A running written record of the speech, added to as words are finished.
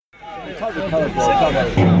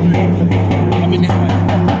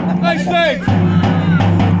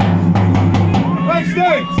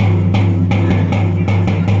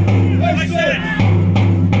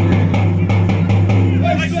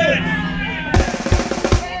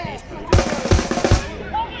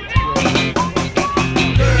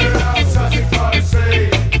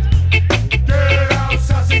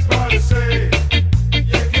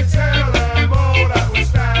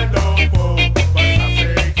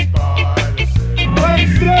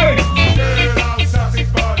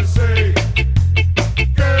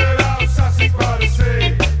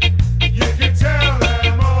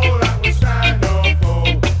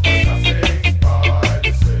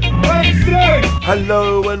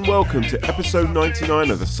Hello and welcome to episode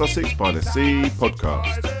 99 of the Sussex by the Sea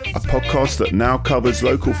podcast. A podcast that now covers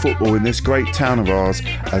local football in this great town of ours,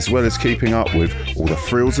 as well as keeping up with all the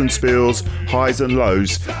frills and spills, highs and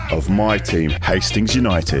lows of my team, Hastings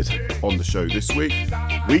United. On the show this week,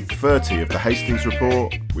 week 30 of the Hastings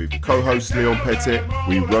Report with co-host Leon Pettit.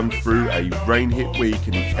 We run through a rain-hit week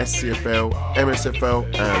in the SCFL, MSFL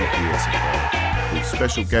and ESFL with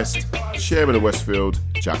special guest, Chairman of Westfield,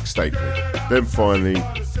 Jack Stapley. Then finally,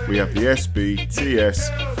 we have the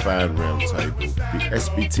SBTS Fan Roundtable. The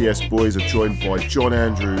SBTS boys are joined by John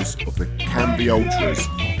Andrews of the Canby Ultras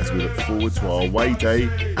as we look forward to our away day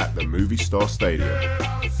at the Movie Star Stadium.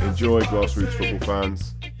 Enjoy, grassroots football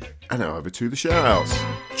fans. And now over to the shout-outs.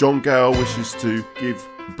 John Gale wishes to give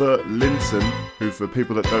Bert Linton, who for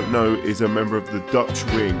people that don't know is a member of the Dutch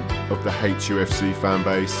wing of the HUFC fan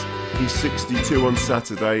base. He's 62 on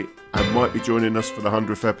Saturday and might be joining us for the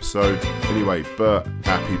 100th episode. Anyway, Bert,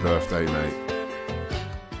 happy birthday, mate.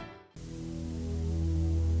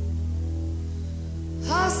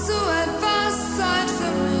 Hast du etwas Zeit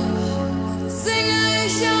für mich? Singe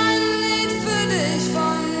ich ein Lied für dich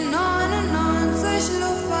von 99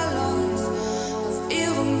 Luftballons auf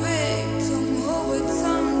ihrem Weg zum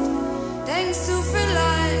Horizont. Denkst du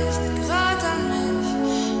vielleicht grad an mich?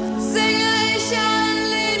 Dann singe ich ein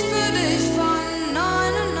Lied für dich von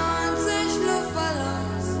 99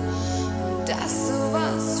 Luftballons und dass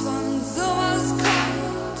sowas von sowas kommt.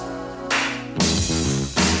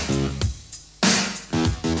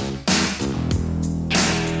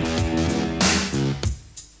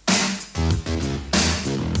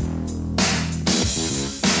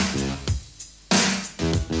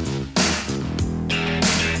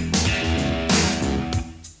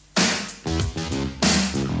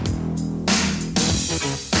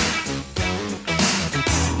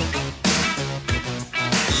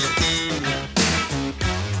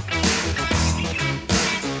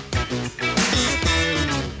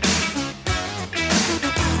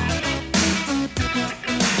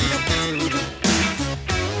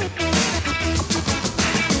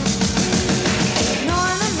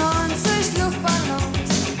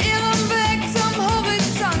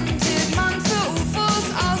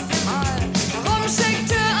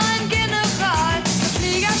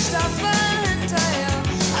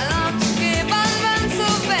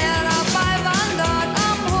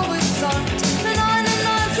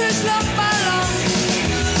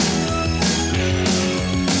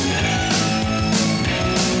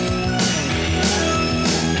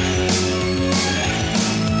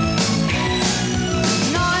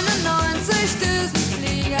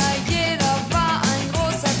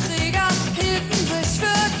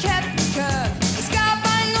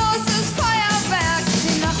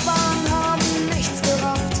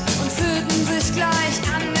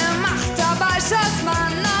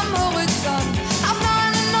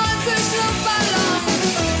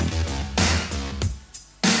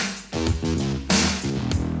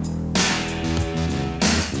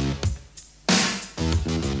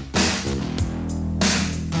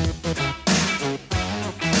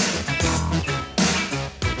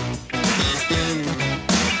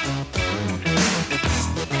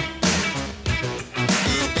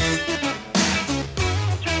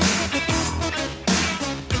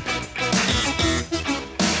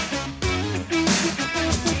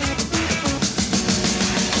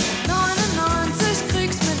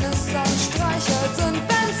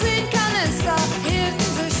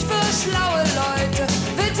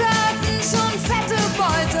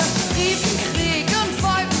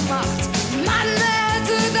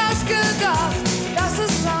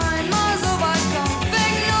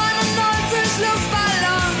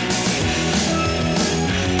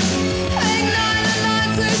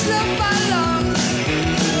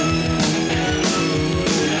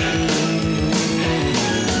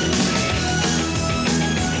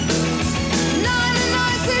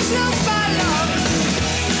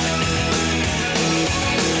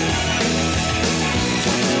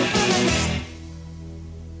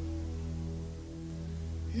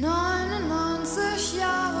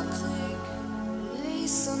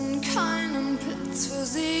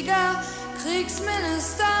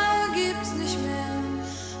 Kriegsminister gibt's nicht mehr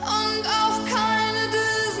und auch keine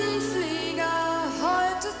Düsenflieger.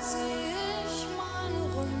 Heute zieh ich meine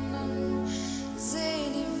Runden, seh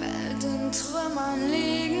die Welt in Trümmern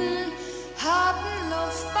liegen, hab 'n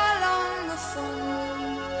Luftballon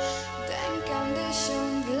gefunden, denk an dich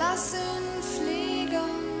und lass ihn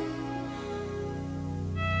fliegen.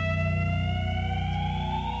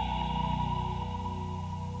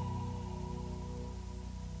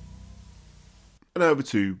 And over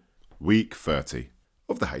to week 30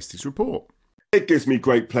 of the Hastings Report. It gives me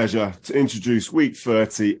great pleasure to introduce week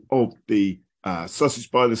 30 of the Sussex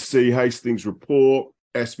by the Sea Hastings Report,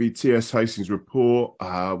 SBTS Hastings Report,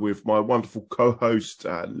 with my wonderful co-host,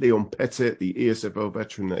 Leon Pettit, the ESFL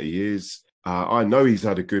veteran that he is. I know he's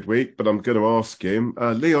had a good week, but I'm going to ask him,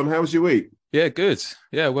 Leon, how was your week? Yeah, good.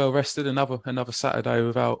 Yeah, well rested. Another Saturday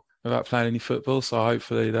without playing any football. So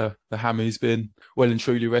hopefully the hammy's been well and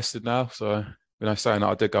truly rested now. So, saying that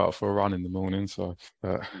I did go out for a run in the morning. So,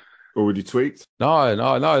 Already tweaked? No.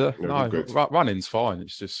 Good. Running's fine.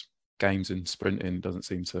 It's just games and sprinting doesn't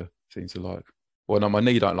seem to like. Well, no, my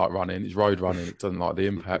knee don't like running. It's road running. It doesn't like the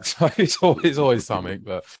impact. So it's always something.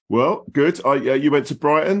 But well, good. You went to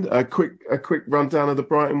Brighton. A quick rundown of the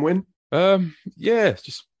Brighton win. Yeah,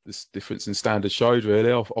 just this difference in standard showed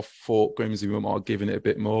really. I thought Grimsby might have given it a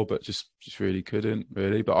bit more, but just really couldn't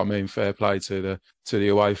really. But I mean, fair play to the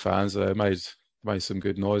away fans. They made some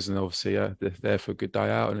good noise, and obviously they're there for a good day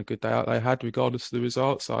out, and a good day out they had regardless of the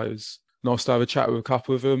result. So it was nice to have a chat with a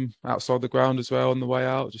couple of them outside the ground as well on the way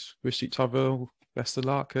out. Just wish each other best of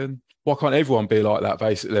luck, and why can't everyone be like that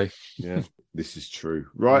basically? Yeah, this is true.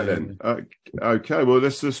 Right then. Okay, well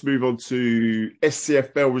let's just move on to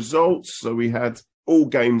SCFL results. So we had all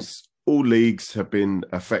games, all leagues have been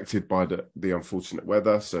affected by the unfortunate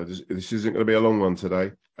weather. So this isn't going to be a long one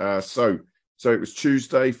today. So it was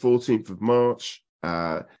Tuesday, 14th of March.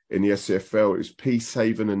 In the SCFL, it was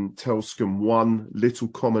Peacehaven and Telscombe 1, Little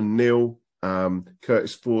Common 0.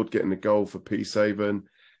 Curtis Ford getting the goal for Peacehaven,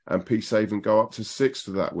 and Peacehaven go up to 6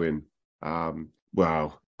 for that win.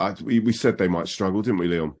 We said they might struggle, didn't we,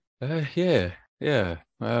 Leon? Yeah.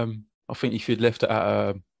 I think if you'd left it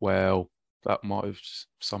at that might have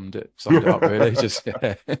summed it up really. Just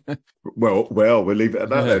yeah. Well, we'll leave it at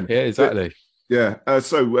that then. Yeah, exactly.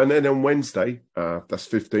 And then on Wednesday, that's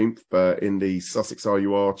 15th, in the Sussex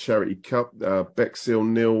RUR Charity Cup,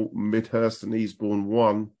 Bexhill 0, Midhurst and Eastbourne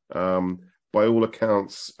 1. By all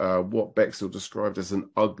accounts, what Bexhill described as an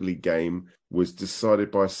ugly game was decided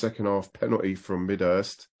by a second-half penalty from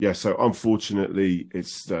Midhurst. Yeah, so unfortunately,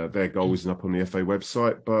 it's their goal isn't up on the FA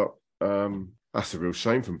website, but that's a real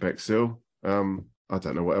shame from Bexhill. I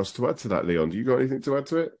don't know what else to add to that, Leon. Do you got anything to add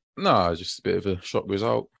to it? No, just a bit of a shock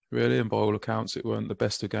result, really, and by all accounts, it weren't the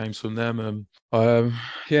best of games from them. I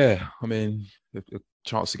mean, the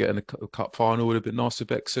chance to get in a cup final would have been nice for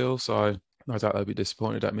Bexhill, so no doubt they'd be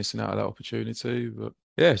disappointed at missing out on that opportunity. But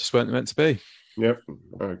yeah, it just weren't meant to be. Yep.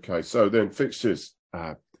 Okay, so then fixtures.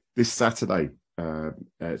 This Saturday,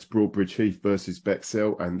 it's Broadbridge Heath versus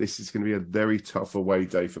Bexhill, and this is going to be a very tough away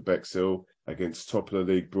day for Bexhill against top of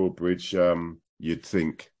the league Broadbridge. You'd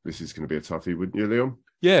think this is going to be a toughie, wouldn't you, Leon?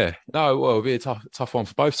 Yeah, no, well, it'll be a tough one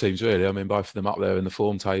for both teams, really. I mean, both of them up there in the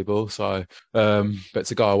form table. So, but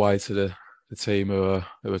to go away to the team who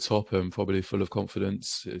are top and probably full of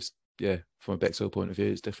confidence, from a Bexhill point of view,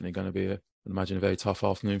 it's definitely going to be, I imagine, a very tough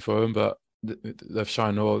afternoon for them. But they've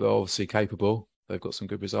shown they're obviously capable. They've got some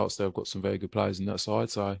good results. They've got some very good players in that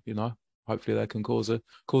side. So, hopefully they can cause an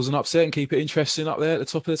upset and keep it interesting up there at the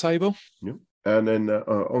top of the table. Yep. And then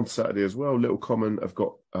on Saturday as well, Little Common have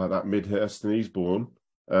got that Midhurst and Eastbourne.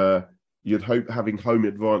 You'd hope having home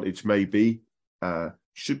advantage maybe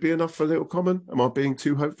should be enough for Little Common. Am I being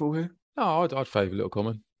too hopeful here? No, I'd favour Little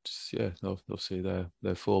Common. Just, obviously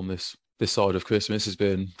their form this side of Christmas has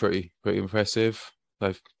been pretty impressive.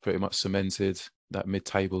 They've pretty much cemented that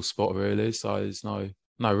mid-table spot really. So there's no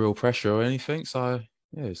real pressure or anything. So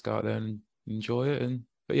yeah, just go out there and enjoy it.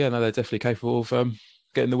 But yeah, they're definitely capable of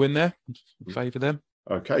getting the win there. Favour them.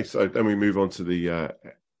 Okay, so then we move on to the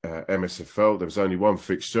MSFL. There was only one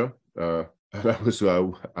fixture, and that was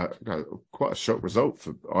quite a shock result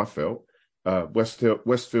I felt.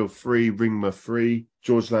 Westfield 3, Ringmer 3,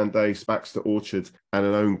 George Landace, Baxter Orchard, and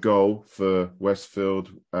an own goal for Westfield.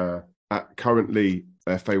 Currently,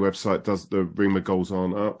 FA website does the Ringmer goals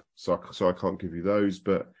aren't up, so I can't give you those.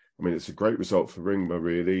 But I mean, it's a great result for Ringmer,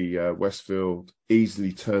 really. Westfield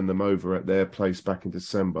easily turned them over at their place back in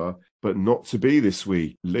December, but not to be this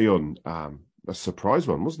week. Leon, a surprise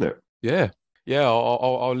one, wasn't it? Yeah.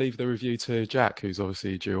 I'll leave the review to Jack, who's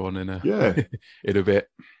obviously due on in a bit.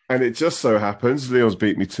 And it just so happens Leon's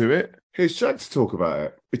beat me to it. Here's Jack to talk about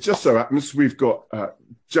it. It just so happens we've got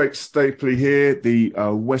Jake Stapley here, the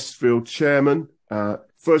Westfield chairman.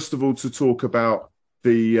 First of all, to talk about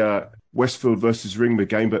the Westfield versus Ringwood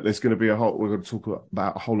game, but there's going to be we're going to talk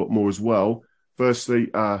about a whole lot more as well. Firstly,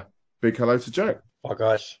 big hello to Jack. Hi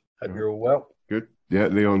guys, hope you're all well. Good. Yeah,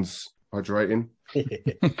 Leon's hydrating.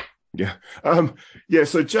 Yeah.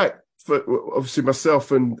 So Jack, obviously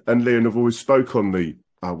myself and Leon have always spoke on the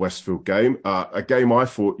Westfield game, a game I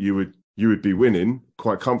thought you would be winning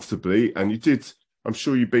quite comfortably, and you did. I'm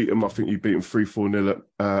sure you beat them. I think you beat them 3-4-0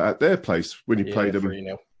 at their place when you played them.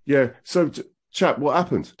 3-0. Yeah. So, chap, what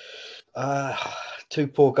happened? 2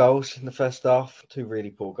 poor goals in the first half. 2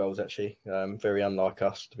 really poor goals, actually. Very unlike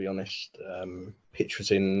us, to be honest. Pitch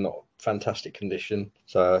was in not fantastic condition,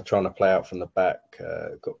 so trying to play out from the back.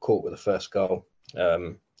 Got caught with the first goal.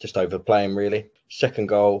 Just overplaying, really. Second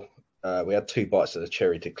goal, we had 2 bites of the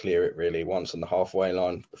cherry to clear it, really. Once on the halfway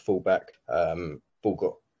line, the fullback. Ball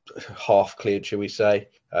got half cleared, shall we say.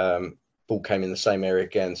 Ball came in the same area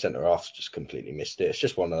again. Centre half just completely missed it. It's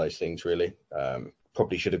just one of those things, really.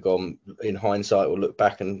 Probably should have gone, in hindsight, or look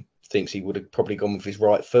back and thinks he would have probably gone with his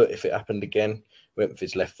right foot if it happened again. Went with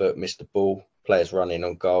his left foot, missed the ball. Players running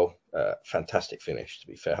on goal. Fantastic finish, to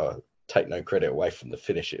be fair. I take no credit away from the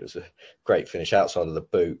finish. It was a great finish outside of the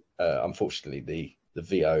boot. Unfortunately, the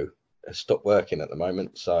VO has stopped working at the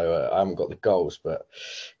moment, so I haven't got the goals. But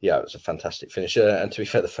yeah, it was a fantastic finish. And to be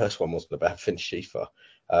fair, the first one wasn't a bad finish either.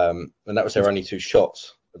 And that was their only 2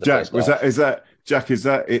 shots. Jack, is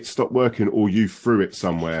that it stopped working, or you threw it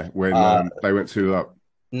somewhere when they went 2 up?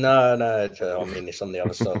 No. I mean, it's on the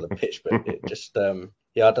other side of the pitch, but it just, I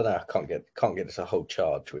don't know. I can't get this a whole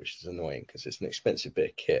charge, which is annoying because it's an expensive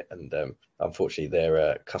bit of kit, and unfortunately,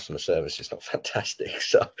 their customer service is not fantastic.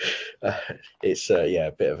 So it's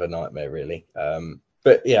a bit of a nightmare, really.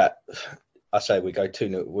 But yeah, I say we go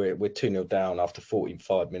 2-0. We're 2-0 down after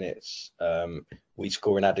 45 minutes. We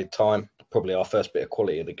score in added time. Probably our first bit of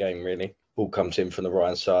quality of the game, really. Ball comes in from the right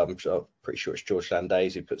hand side. I'm pretty sure it's George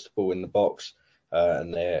Landays who puts the ball in the box,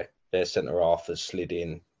 and their centre half has slid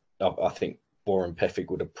in. I think Warren Peffig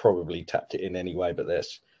would have probably tapped it in anyway, but their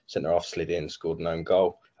centre half slid in, scored an own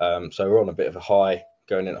goal. So we're on a bit of a high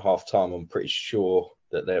going in at half time. I'm pretty sure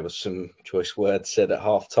that there was some choice words said at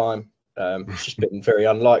half time. It's just been very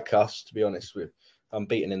unlike us, to be honest. We're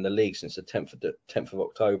unbeaten in the league since the 10th of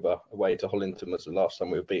October. Away to Hollington was the last time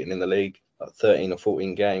we were beaten in the league. 13 or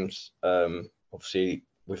 14 games. Obviously,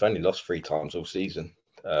 we've only lost 3 times all season.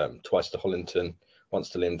 Twice to Hollington, once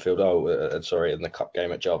to Linfield. In the cup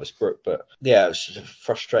game at Jarvis Brook. But yeah, it was just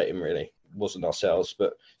frustrating, really. It wasn't ourselves,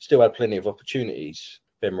 but still had plenty of opportunities.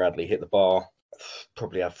 Ben Radley hit the bar.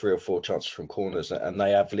 Probably had 3 or 4 chances from corners, and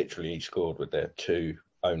they have literally scored with their 2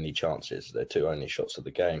 only chances, their 2 only shots of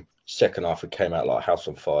the game. Second half, it came out like a house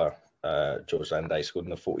on fire. George Landay scored in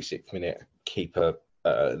the 46th minute. Keeper,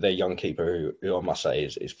 their young keeper, who I must say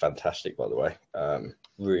is fantastic, by the way.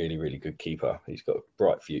 Really, really good keeper. He's got a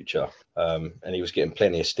bright future. And he was getting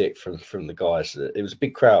plenty of stick from the guys. It was a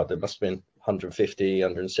big crowd. There must have been 150,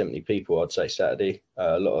 170 people, I'd say, Saturday.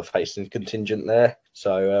 A lot of Hastings contingent there.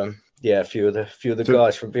 So, a few of the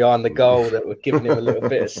guys from behind the goal that were giving him a little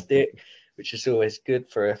bit of stick, which is always good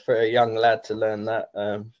for a young lad to learn that.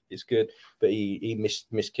 Is good, but he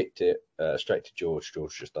miskicked it straight to George.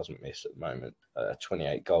 George just doesn't miss at the moment.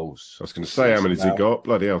 28 goals. I was going to say, how many has he got?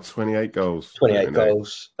 Bloody hell, 28 goals. 28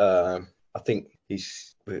 goals. I think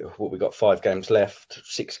we got 5 games left,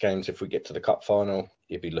 6 games if we get to the cup final.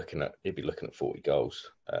 He'd be looking at 40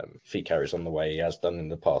 goals. If he carries on the way he has done in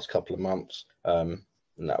the past couple of months.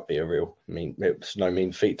 And that would be it's no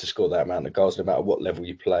mean feat to score that amount of goals, no matter what level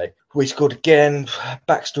you play. We scored again.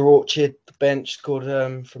 Baxter Orchard, the bench, scored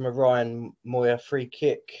from a Ryan Moyer free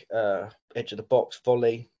kick, edge of the box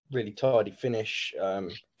volley, really tidy finish.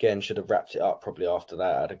 Again, should have wrapped it up probably after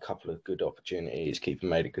that. Had a couple of good opportunities. Keeper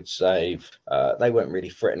made a good save. They weren't really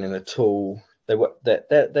threatening at all.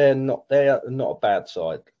 They're not a bad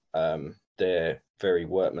side. They're very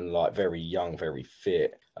workmanlike, very young, very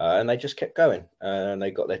fit. And they just kept going, and they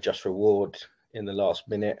got their just reward in the last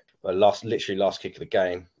minute, last kick of the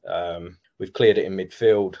game. We've cleared it in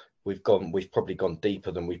midfield. We've probably gone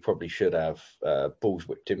deeper than we probably should have. Balls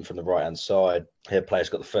whipped in from the right hand side. Their player's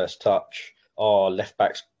got the first touch. Our right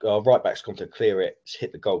back's gone to clear it. It's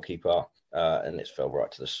hit the goalkeeper, and it's fell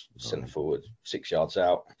right to the centre forward, 6 yards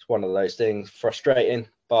out. It's one of those things, frustrating,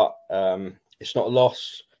 but it's not a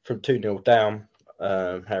loss from 2-0 down.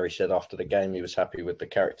 Harry said after the game he was happy with the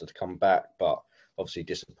character to come back, but obviously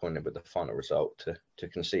disappointed with the final result to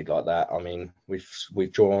concede like that. I mean, we've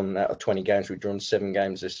drawn out of 20 games, we've drawn 7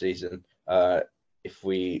 games this season. 5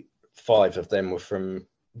 of them were from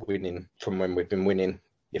winning from when we've been winning.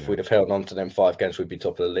 If we'd have held on to them 5 games, we'd be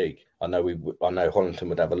top of the league. I know Hollington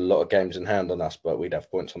would have a lot of games in hand on us, but we'd have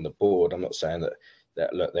points on the board. I'm not saying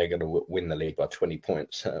that look, they're going to win the league by 20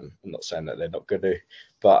 points. I'm not saying that they're not going to,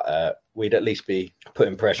 but we'd at least be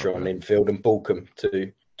putting pressure on infield and Balcombe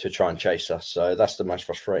to try and chase us. So that's the most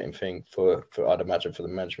frustrating thing for I'd imagine for the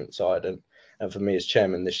management side and for me as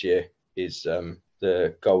chairman this year is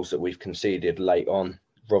the goals that we've conceded late on.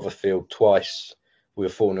 Rotherfield twice. We were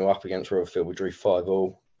 4-0 up against Rotherfield. We drew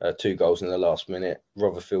 5-5. 2 goals in the last minute.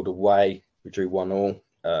 Rotherfield away. We drew 1-1.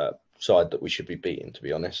 Side that we should be beating, to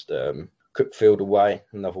be honest. Cookfield away,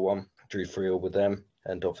 another one. Drew 3-3 with them.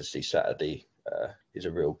 And obviously Saturday is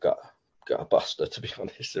a real gut buster, to be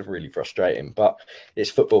honest. It's really frustrating. But it's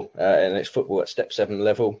football, and it's football at step 7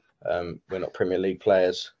 level. We're not Premier League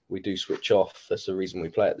players. We do switch off. That's the reason we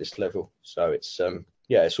play at this level. So it's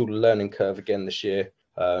it's all a learning curve again this year.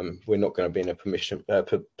 We're not going to be in a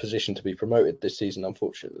position to be promoted this season,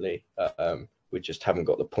 unfortunately. We just haven't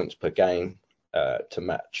got the points per game to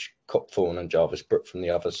match Copthorne and Jarvis Brook from the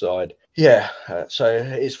other side. So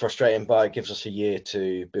it is frustrating, but it gives us a year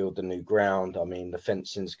to build the new ground. I mean, the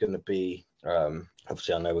fencing's going to be,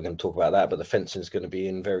 obviously I know we're going to talk about that, but the fencing's going to be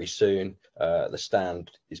in very soon. The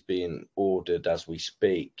stand is being ordered as we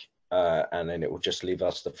speak. And then it will just leave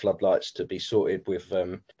us the floodlights to be sorted with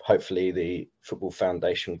hopefully the Football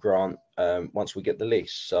Foundation grant once we get the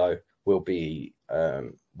lease. So we'll be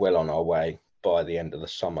well on our way by the end of the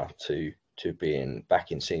summer to being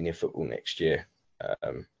back in senior football next year.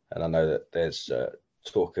 And I know that there's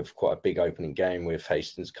talk of quite a big opening game with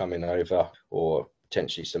Hastings coming over or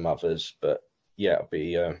potentially some others. But yeah,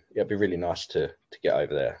 it'll be really nice to get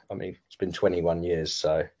over there. I mean, it's been 21 years,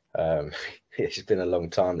 so it's been a long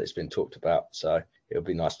time that it's been talked about. So it'll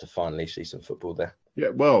be nice to finally see some football there. Yeah,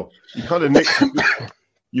 well, you kind of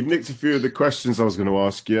you've nicked a few of the questions I was going to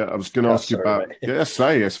ask you. I was going to ask you about,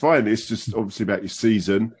 it's fine. It's just obviously about your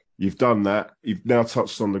season. You've done that. You've now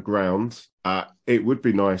touched on the ground. It would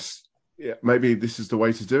be nice. Yeah, maybe this is the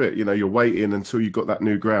way to do it. You know, you're waiting until you've got that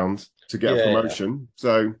new ground to get a promotion.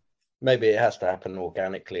 So maybe it has to happen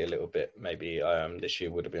organically a little bit. Maybe this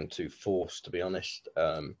year would have been too forced, to be honest.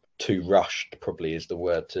 Too rushed probably is the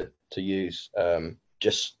word to use.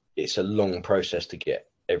 Just it's a long process to get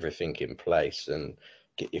everything in place and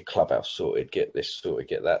get your clubhouse sorted, get this sorted,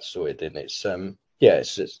 get that sorted. And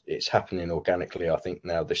it's happening organically. I think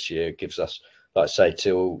now this year gives us, like I say,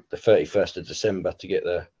 till the 31st of December to get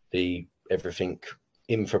the everything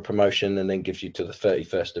in for promotion, and then gives you to the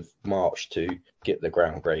 31st of March to get the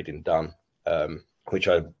ground grading done, which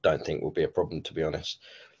I don't think will be a problem, to be honest.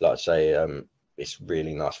 Like I say, it's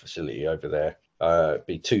really nice facility over there.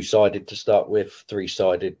 Be 2-sided to start with,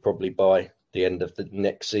 3-sided probably by the end of the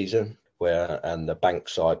next season, and the bank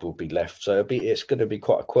side will be left. So it's going to be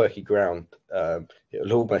quite a quirky ground.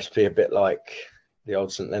 It'll almost be a bit like the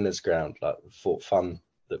old St Leonard's ground, like Fort Fun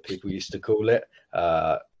that people used to call it,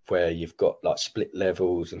 where you've got like split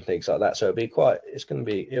levels and things like that. So it'll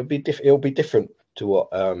be different to what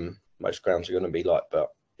most grounds are going to be like, but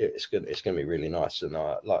it's going to be really nice. And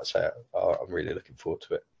like I say, I'm really looking forward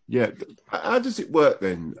to it. Yeah. How does it work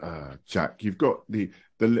then, Jack? You've got the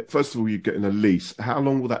first of all, you're getting a lease. How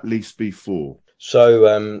long will that lease be for?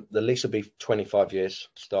 So the lease will be 25 years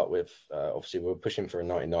to start with. Obviously, we're pushing for a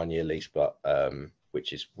 99-year lease, but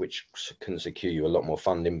which can secure you a lot more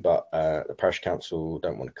funding. But the parish council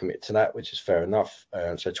don't want to commit to that, which is fair enough.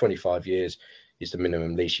 So 25 years is the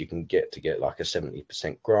minimum lease you can get to get like a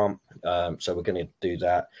 70% grant. So we're going to do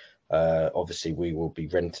that. Obviously, we will be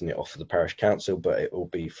renting it off of the parish council, but it will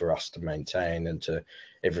be for us to maintain and to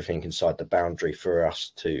everything inside the boundary for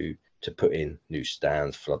us to put in new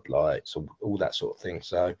stands, floodlights, all that sort of thing.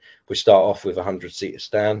 So we start off with a 100-seater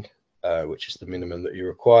stand, which is the minimum that you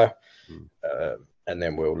require. And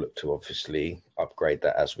then we'll look to obviously upgrade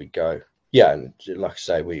that as we go. Yeah, and like I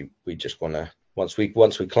say, we just want to, once we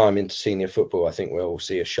climb into senior football, I think we'll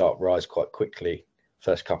see a sharp rise quite quickly.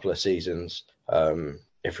 First couple of seasons,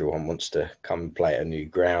 everyone wants to come play at a new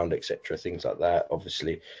ground, etc., things like that.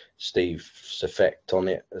 Obviously, Steve's effect on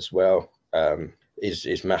it as well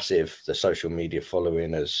is massive. The social media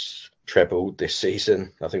following has trebled this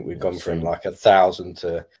season. I think we've gone from like 1,000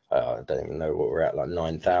 to I don't even know what we're at, like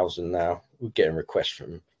 9,000 now. We're getting requests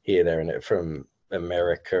from here, there, and from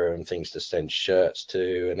America and things to send shirts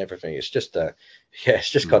to and everything. It's just it's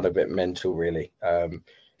just kind of a bit mental, really. Don't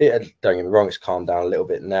get me wrong, it's calmed down a little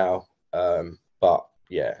bit now, but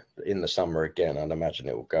yeah, in the summer again, I'd imagine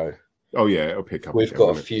it will go. Oh yeah, it'll pick up. We've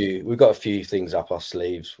got a few things up our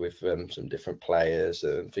sleeves with some different players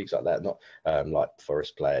and things like that. Not like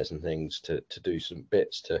Forest players and things to do some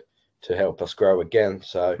bits to to help us grow again.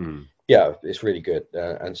 So yeah, it's really good.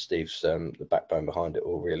 And Steve's the backbone behind it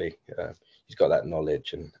all, really. He's got that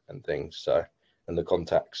knowledge and things. So, and the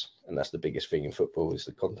contacts, and that's the biggest thing in football is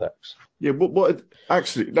the contacts. Yeah, what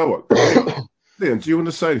actually, no, what? Leon, do you want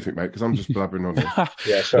to say anything, mate? Because I'm just blabbering on here.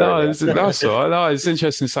 Yeah, sorry. That's all right. No, it's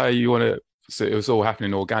interesting to say you want to. So it was all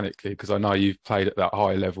happening organically because I know you've played at that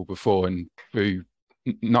high level before, and through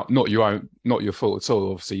not your fault at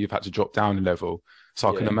all. Obviously, you've had to drop down a level. So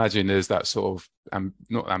I can imagine there's that sort of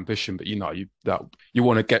not ambition, but you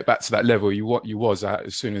want to get back to that level you was at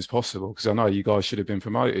as soon as possible. Because I know you guys should have been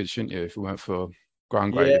promoted, shouldn't you? If it weren't for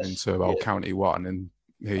downgrading into County One, and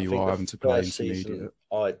here you are having to play intermediate.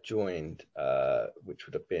 I joined, which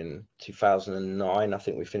would have been 2009. I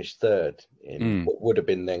think we finished third in what would have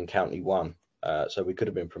been then County One. So we could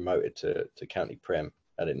have been promoted to County Prem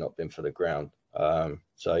had it not been for the ground.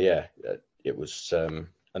 So yeah, it was.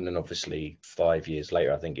 And then obviously 5 years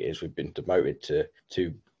later, I think it is, we've been demoted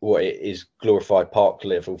to what it is glorified park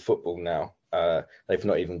level football now. They've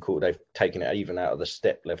taken it even out of the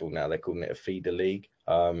step level now. They're calling it a feeder league.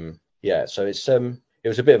 Yeah, so it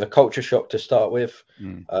was a bit of a culture shock to start with.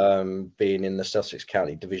 Being in the Sussex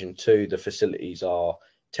County Division 2, the facilities are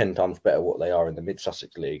 10 times better what they are in the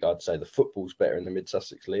Mid-Sussex League. I'd say the football's better in the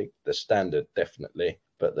Mid-Sussex League. The standard, definitely.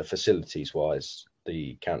 But the facilities-wise,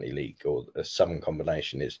 the County League or the Southern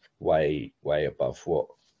Combination is way, way above what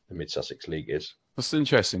the Mid-Sussex League is. That's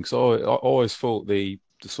interesting because I always thought the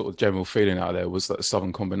sort of general feeling out there was that the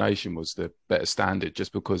Southern Combination was the better standard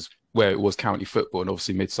just because where it was county football and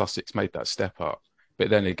obviously Mid-Sussex made that step up.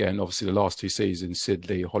 But then again, obviously the last 2 seasons,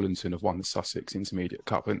 Sidley, Hollington have won the Sussex Intermediate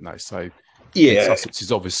Cup, haven't they? So yeah, Sussex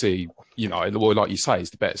is obviously, well, like you say,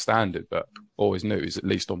 it's the better standard, but always knew it's at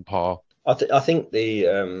least on par. I think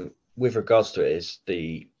the with regards to it is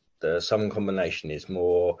the Southern Combination is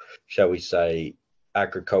more, shall we say,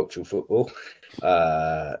 agricultural football,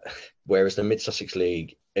 whereas the Mid-Sussex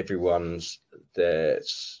League, there's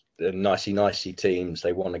the nicey teams.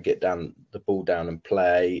 They want to get the ball down and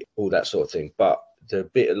play, all that sort of thing. But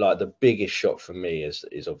the biggest shock for me is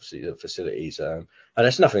obviously the facilities, and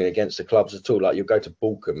it's nothing against the clubs at all. Like you'll go to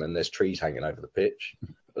Balcombe and there's trees hanging over the pitch.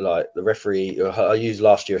 Like the referee, I used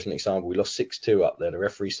last year as an example. We lost 6-2 up there. The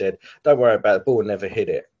referee said, "Don't worry about it. The ball, never hit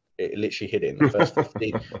it. It literally hit it in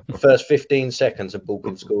the first 15 seconds. And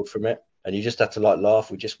Balcombe scored from it, and you just had to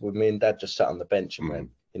laugh. Me and Dad just sat on the bench and went,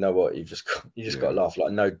 you know what? You just got to laugh.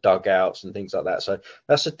 Like no dugouts and things like that. So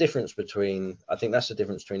that's the difference between. I think that's the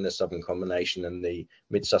difference between the Southern Combination and the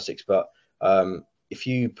Mid-Sussex. But if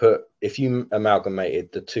you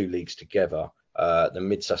amalgamated the 2 leagues together, the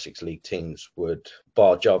Mid-Sussex League teams would,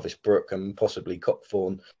 bar Jarvis Brook and possibly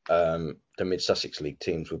Copthorne, the Mid-Sussex League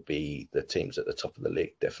teams would be the teams at the top of the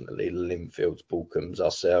league, definitely. Linfields, Balcombes,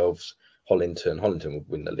 ourselves, Hollington. Hollington would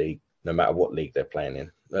win the league no matter what league they're playing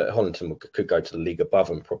in. Hollington could go to the league above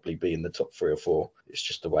and probably be in the top 3 or 4. It's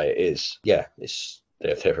just the way it is. Yeah,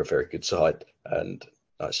 they're a very good side. And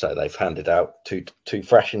like I say, they've handed out two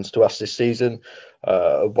thrashings to us this season.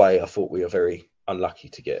 Away, I thought we were very unlucky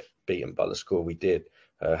to get beaten by the score we did.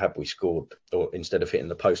 Had we scored, or instead of hitting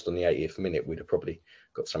the post on the 80th minute, we'd have probably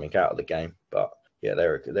got something out of the game. But yeah,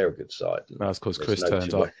 they're a good side. That's because Chris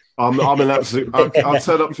turned up. I'm an absolute. I'll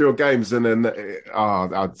turn up to your games and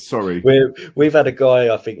then. Sorry. We've had a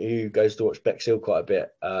guy I think who goes to watch Bexhill quite a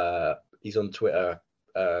bit. He's on Twitter.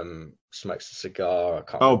 Smokes a cigar. I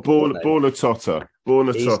can't. Oh, Borna Totter.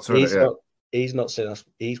 He's not seen us.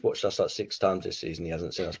 He's watched us like 6 times this season. He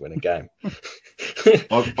hasn't seen us win a game.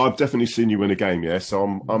 I've definitely seen you win a game, yeah.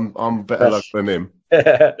 So I'm better luck than him.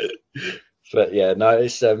 But yeah, no,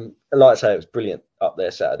 it's like I say, it was brilliant up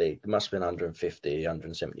there Saturday. There must have been 150,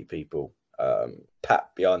 170 people,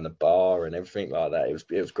 packed behind the bar and everything like that.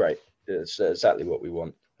 It was great. It's exactly what we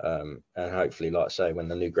want. And hopefully, like I say, when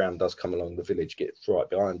the new ground does come along, the village gets right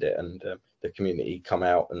behind it, and the community come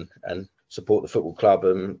out and support the football club,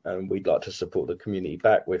 and we'd like to support the community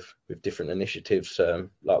back with different initiatives,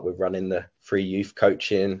 like we're running the free youth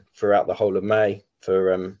coaching throughout the whole of May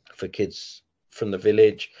for kids from the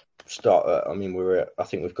village. I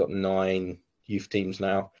think we've got 9 youth teams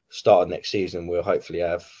now. Start of next season, we'll hopefully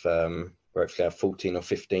have 14 or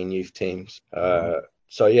 15 youth teams.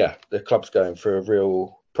 So yeah, the club's going through a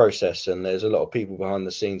real process, and there's a lot of people behind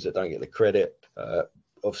the scenes that don't get the credit.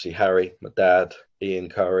 Obviously Harry, my dad, Ian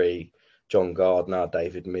Curry, John Gardner,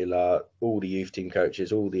 David Miller, all the youth team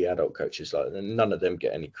coaches, all the adult coaches, none of them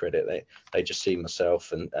get any credit. They just see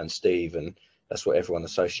myself and Steve, and that's what everyone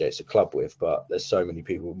associates the club with. But there's so many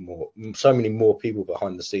more people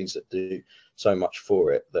behind the scenes that do so much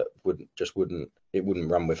for it that wouldn't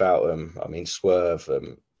run without them. I mean, Swerve,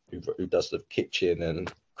 who does the kitchen, and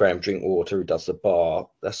Graham Drinkwater, who does the bar.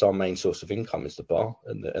 That's our main source of income, is the bar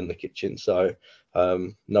and the kitchen. So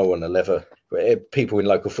no one will ever, people in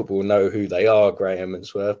local football will know who they are, Graham and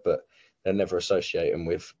Swerve, but they'll never associate them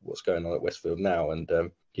with what's going on at Westfield now. And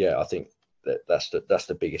I think that's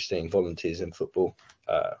the biggest thing. Volunteers in football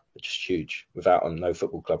are just huge. Without them, no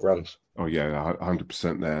football club runs. Oh yeah,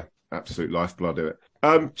 100% there. Absolute lifeblood of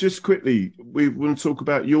it. Just quickly, we want to talk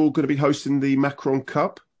about, you're going to be hosting the Macron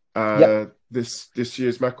Cup. This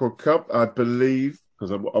year's Macron Cup, I believe,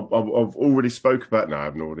 because I've already spoke about. No, I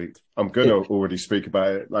haven't already. I'm going to already speak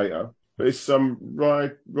about it later. But it's Rye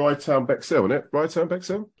Town Bexhill, isn't it? Rye Town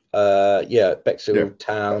Bexhill. Bexhill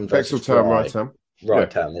Town. Bexhill Town, Rye Town. Rye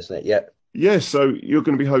Town, isn't it? Yeah. Yeah. So you're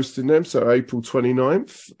going to be hosting them. So April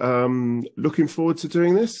 29th. Looking forward to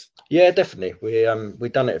doing this. Yeah, definitely. We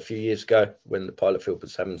done it a few years ago when the pilot field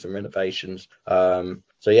was having some renovations.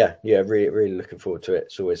 Really looking forward to it.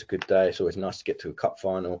 It's always a good day. It's always nice to get to a cup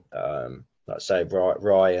final. Like I say,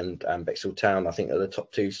 Rye and Bexhill Town, I think, are the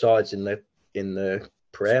top two sides in the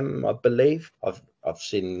Prem, I believe. I've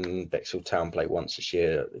seen Bexhill Town play once this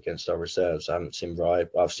year against our reserves. I haven't seen Rye.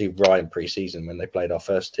 I've seen Rye in pre-season when they played our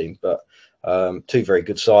first team, but two very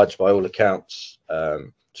good sides by all accounts.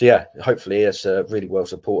 Hopefully it's really well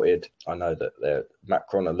supported. I know that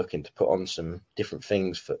Macron are looking to put on some different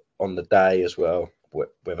things on the day as well,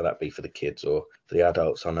 whether that be for the kids or for the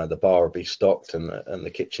adults. I know the bar will be stocked and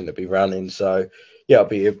the kitchen will be running. So yeah,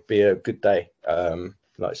 it'll be a good day.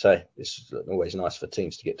 Like I say, it's always nice for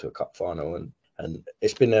teams to get to a cup final, and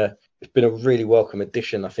it's been a really welcome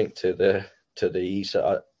addition, I think, to the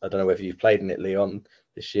ESA. I don't know whether you've played in it, Leon,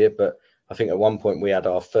 this year, but I think at one point we had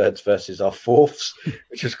our thirds versus our fourths,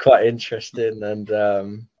 which was quite interesting. And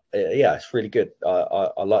it's really good.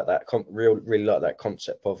 I like that. Really like that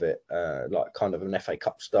concept of it, like kind of an FA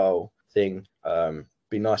Cup style thing. It'd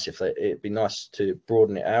be nice to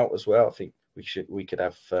broaden it out as well. I think we could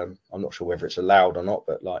have. I'm not sure whether it's allowed or not,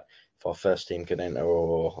 but like if our first team could enter,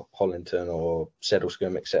 or Hollington or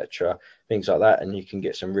Settlescombe, etc., things like that, and you can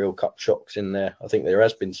get some real cup shocks in there. I think there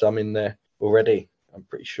has been some in there already. I'm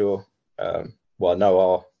pretty sure. I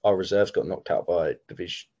know our reserves got knocked out by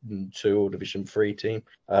Division 2 or Division 3 team.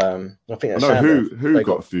 I think that's who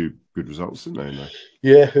got a few good results, didn't they?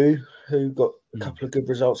 Yeah, who got a couple of good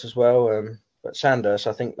results as well. But Sandhurst,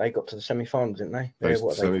 I think they got to the semi-finals, didn't they?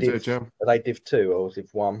 Are they Div 2 or Div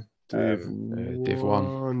 1? Div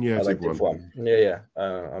 1. Yeah, Div 1. Yeah.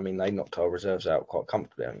 I mean, they knocked our reserves out quite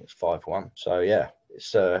comfortably. I think it's 5-1. So yeah,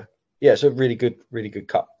 it's a really good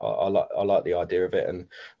cup. I like the idea of it, and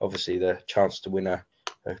obviously the chance to win a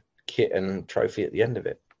kit and trophy at the end of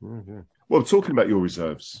it. Yeah. Well, talking about your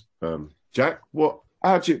reserves, Jack,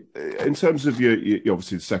 how do you, in terms of your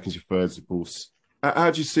obviously the seconds, your thirds, of course,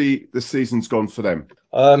 how do you see the season's gone for them?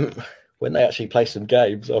 When they actually play some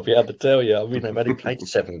games, I'll be able to tell you. I mean, they've only played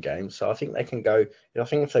 7 games, so I think they can go. I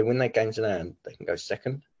think if they win their games in hand, they can go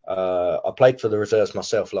second. I played for the reserves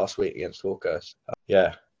myself last week against Hawkhurst.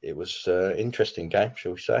 It was an interesting game,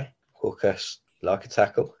 shall we say. Hawkhurst like a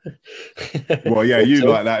tackle. Well, yeah, you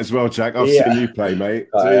like that as well, Jack. I've seen you play, mate.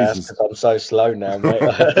 That's because I'm so slow now, mate.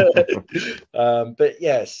 But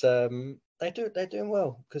yes, they're doing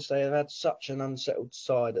well because they have had such an unsettled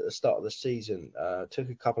side at the start of the season. Took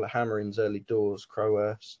a couple of hammerings early doors,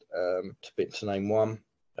 Crowhurst, to name one.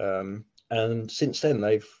 And since then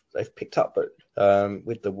they've picked up, but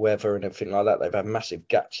with the weather and everything like that, they've had massive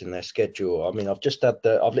gaps in their schedule. I mean, I've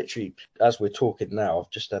literally, as we're talking now, I've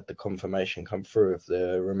just had the confirmation come through of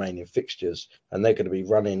the remaining fixtures, and they're going to be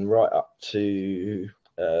running right up to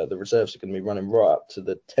the reserves are going to be running right up to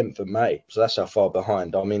the 10th of May. So that's how far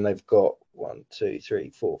behind. I mean, they've got 1, 2, 3,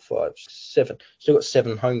 4, 5, 7. Still got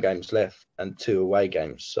 7 home games left and 2 away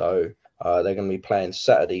games. So they're going to be playing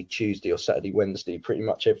Saturday, Tuesday or Saturday, Wednesday, pretty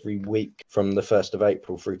much every week from the 1st of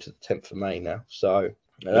April through to the 10th of May now. So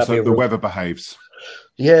the weather behaves.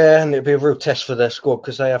 Yeah, and it'll be a real test for their squad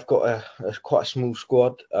because they have got quite a small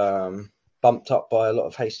squad, bumped up by a lot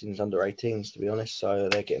of Hastings under-18s, to be honest. So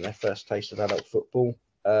they're getting their first taste of adult football.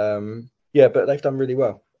 But they've done really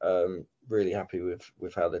well. Really happy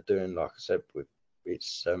with how they're doing. Like I said,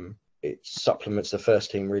 it supplements the first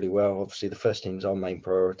team really well. Obviously, the first team's our main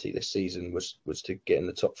priority this season was to get in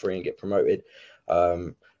the top 3 and get promoted.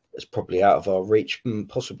 It's probably out of our reach,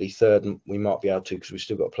 possibly third. We might be able to because we've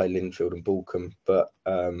still got to play Linfield and Balcombe. But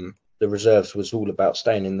the reserves was all about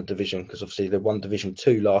staying in the division because obviously they won Division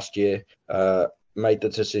 2 last year, made the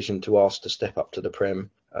decision to ask to step up to the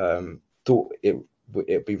Prem. Thought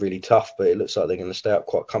it'd be really tough, but it looks like they're going to stay up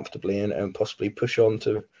quite comfortably and possibly push on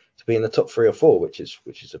to be in the top 3 or 4, which is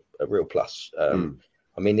a real plus.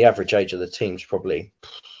 I mean, the average age of the team's probably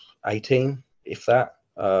 18, if that.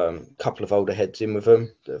 couple of older heads in with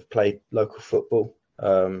them that have played local football,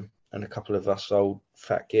 and a couple of us old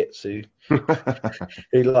fat gits who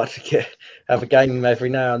like to have a game every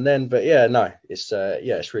now and then. But yeah, no, it's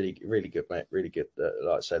it's really good, mate. Really good.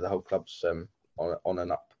 Like I say, the whole club's on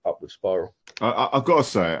an upward spiral. I've got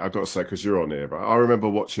to say, because you're on here, but I remember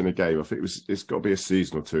watching a game. I think it's got to be a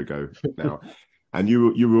season or two ago now, and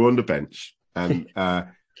you were on the bench, and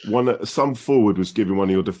some forward was giving one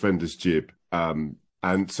of your defenders jib,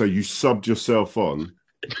 and so you subbed yourself on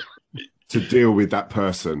to deal with that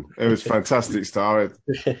person. It was fantastic stuff.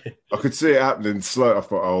 I could see it happening slow. I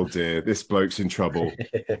thought, oh dear, this bloke's in trouble.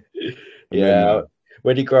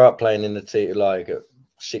 When you grow up playing in the team, like at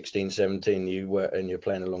 16, 17, you're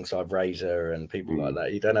playing alongside Razor and people like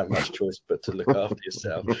that. You don't have much choice but to look after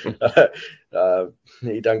yourself.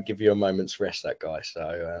 He don't give you a moment's rest, that guy.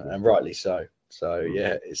 So and rightly so. So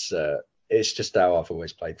yeah, it's just how I've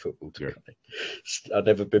always played football. I've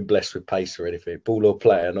never been blessed with pace or anything. Ball or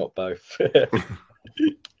player, not both. Yeah,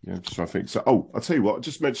 just trying to think. So, I'll tell you what. I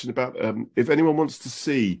just mentioned about if anyone wants to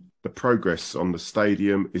see the progress on the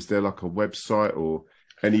stadium, is there like a website or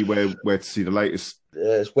anywhere where to see the latest?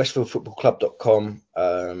 It's westfieldfootballclub.com.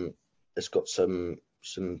 It's got some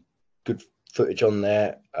good footage on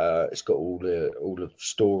there. It's got all the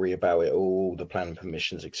story about it, all the planning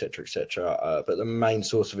permissions, etc., etc. But the main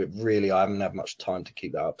source of it, really, I haven't had much time to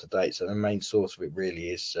keep that up to date. So the main source of it really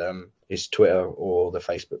is Twitter or the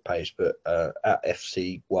Facebook page. But at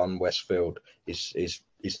FC1 Westfield is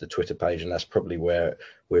the Twitter page, and that's probably where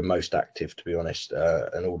we're most active, to be honest.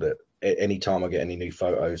 And all that. Any time I get any new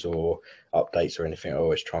photos or updates or anything, I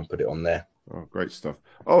always try and put it on there. Oh, great stuff.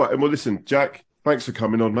 All right, and well, listen, Jack, thanks for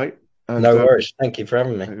coming on, mate. And, no worries. Thank you for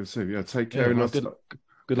having me. So, take care. And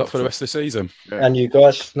good luck for the rest of the season. Yeah. And you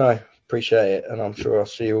guys, appreciate it. And I'm sure I'll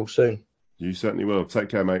see you all soon. You certainly will. Take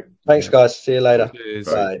care, mate. Thanks, guys. See you later. Cheers.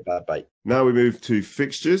 Bye. Now we move to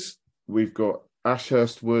fixtures. We've got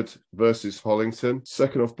Ashurst Wood versus Hollington.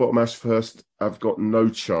 Second off bottom, Ashurst have got no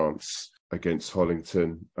chance against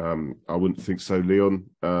Hollington. I wouldn't think so, Leon.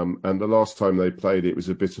 And the last time they played, it was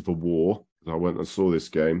a bit of a war. I went and saw this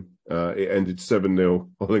game. It ended 7-0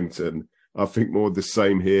 Hollington. I think more of the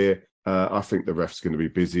same here. I think the ref's going to be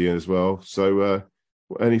busy as well. So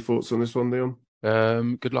any thoughts on this one,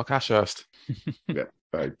 Leon? Good luck, Ashurst. Yeah,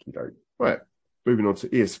 thank you. Right, moving on to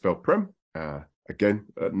ESFL Prem. Again,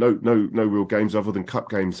 no real games other than cup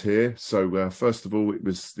games here. So first of all, it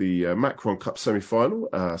was the Macron Cup semi-final.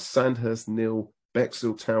 Sandhurst 0,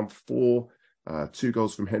 Bexhill Town 4. 2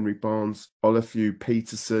 goals from Henry Barnes, Olafew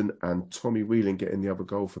Peterson and Tommy Whelan getting the other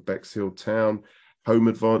goal for Bexhill Town. Home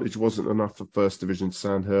advantage wasn't enough for First Division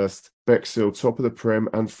Sandhurst. Bexhill top of the Prem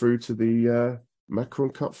and through to the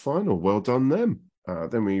Macron Cup final. Well done them.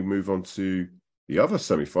 Then we move on to the other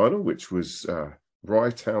semi-final, which was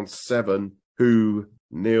Rye Town 7, Who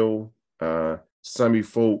 0, Sammy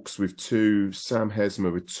Fawkes with 2, Sam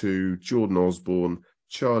Hesmer with 2, Jordan Osborne,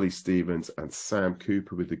 Charlie Stevens and Sam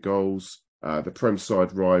Cooper with the goals. The Prem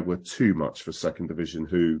side Rye were too much for Second Division,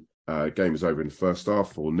 Who. Game was over in the first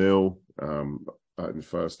half, 4-0 in the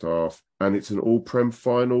first half. And it's an all-Prem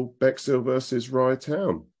final, Bexhill versus Rye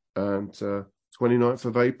Town. And 29th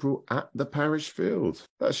of April at the Parish Field.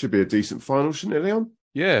 That should be a decent final, shouldn't it, Leon?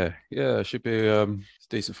 Yeah, it should be a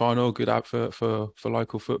decent final, good outfit for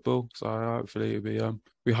local football. So hopefully it'll be,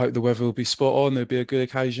 we hope the weather will be spot on. There'll be a good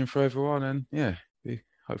occasion for everyone. And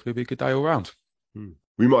hopefully it'll be a good day all round.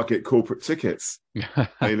 We might get corporate tickets.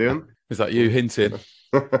 Hey, Leon? Is that you hinting?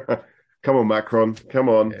 Come on, Macron. Come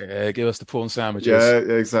on. Yeah, give us the prawn sandwiches. Yeah,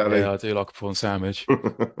 exactly. Yeah, I do like a prawn sandwich.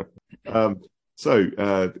 So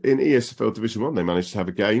in ESFL Division 1, they managed to have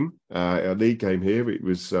a game, a league game here. It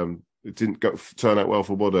was it didn't turn out well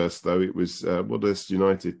for Wadhurst, though. It was Wadhurst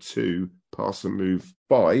United 2, Parson Move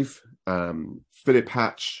 5. Philip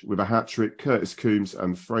Hatch with a hat-trick, Curtis Coombs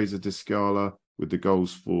and Fraser Discala with the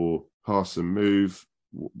goals for Parson Move.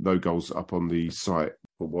 No goals up on the site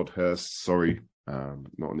for Wadhurst. Sorry,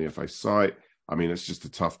 not on the FA site. I mean, it's just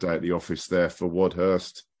a tough day at the office there for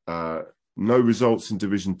Wadhurst. No results in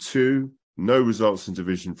Division 2. No results in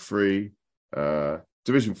Division 3.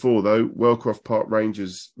 Division 4, though, Wellcroft Park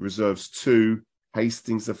Rangers Reserves 2,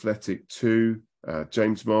 Hastings Athletic 2,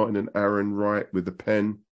 James Martin and Aaron Wright with the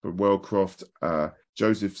pen for Wellcroft.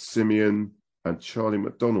 Joseph Simeon and Charlie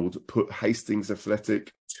McDonald put Hastings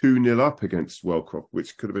Athletic 2-0 up against Wellcroft,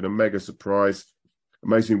 which could have been a mega surprise.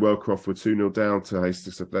 Amazing Wellcroft were 2-0 down to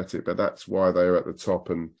Hastings Athletic, but that's why they are at the top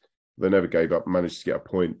and they never gave up and managed to get a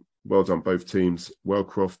point. Well done, both teams.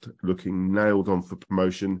 Wellcroft looking nailed on for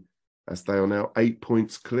promotion as they are now 8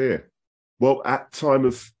 points clear. Well, at time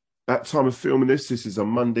of at time of filming this is a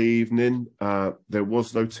Monday evening. There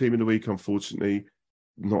was no team of the week, unfortunately.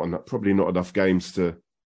 Probably not enough games to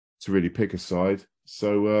really pick a side.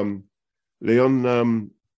 So,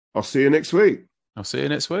 Leon, I'll see you next week. I'll see you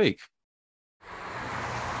next week.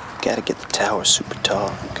 Gotta get the tower super tall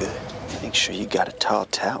and good. Make sure you got a tall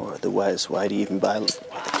tower, otherwise why do you even buy...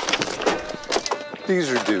 These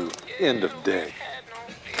are due. End of day.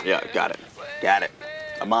 Yeah, got it.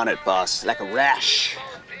 I'm on it, boss. Like a rash.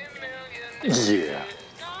 Yeah.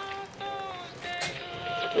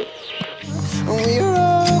 We're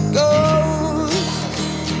all ghosts.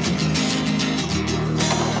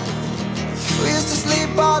 We used to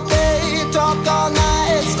sleep all day, talk all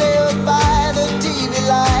night, stay up by the TV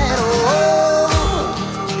light. Oh.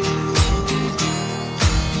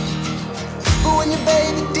 But when your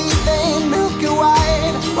baby teeth ain't milky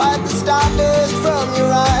white, wipe the stardust from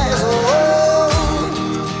your eyes. Oh.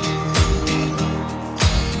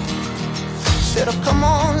 Said, oh, come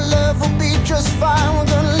on, love will be just fine. We're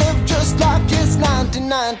gonna live just like it's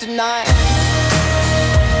 1999.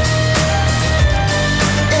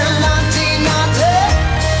 In 1990.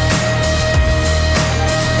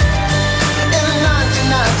 In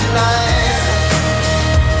 1999.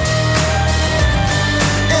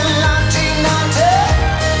 In 1990.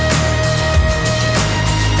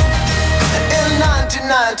 In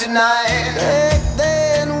 1999. Back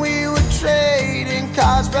then we were trading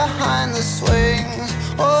cars behind the swings.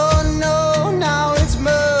 Oh no, now it's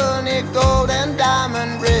money, gold and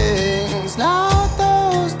diamond rings. Now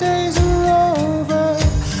those days are over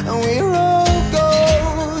and we're all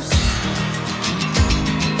ghosts.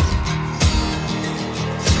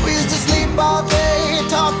 We used to sleep all day,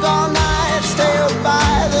 talk all night, stay up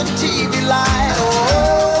by the TV light. Oh.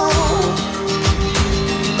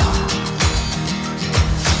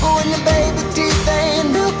 But when your baby teeth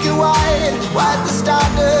ain't milky white, wipe the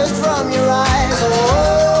stardust from your eyes. Oh.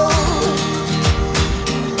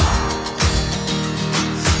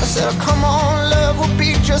 I said, oh, come on, love will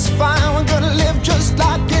be just fine. We're gonna live just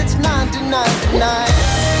like it's 1999.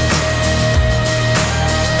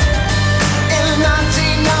 In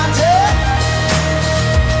 1990.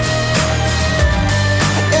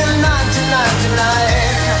 In 1999.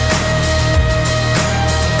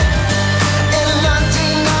 In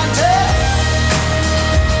 1990.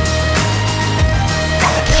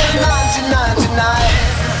 In 1999.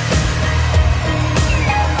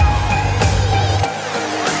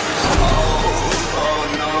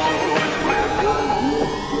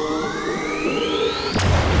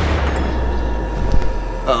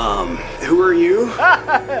 Who are you?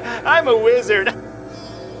 I'm a wizard.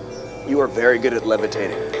 You are very good at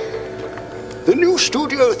levitating. The new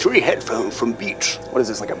Studio 3 headphone from Beats. What is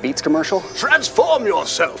this, like a Beats commercial? Transform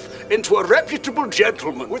yourself into a reputable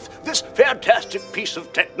gentleman with this fantastic piece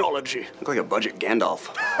of technology. Look like a budget Gandalf.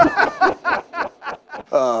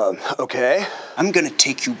 Okay. I'm gonna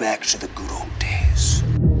take you back to the good old days.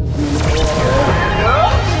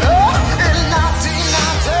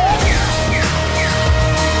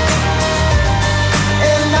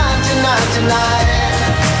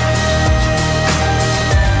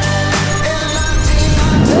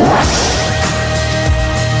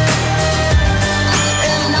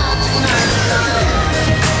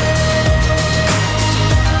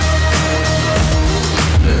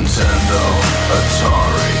 Nintendo,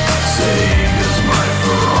 Atari, Sega's my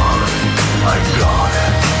Ferrari. I got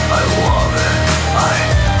it, I love it,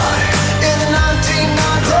 In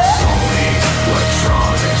 1990. Sony,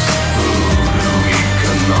 electronics, voodoo,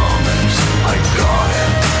 economics. I got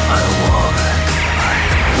it, I love it,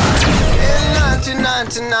 In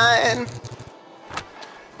 1999.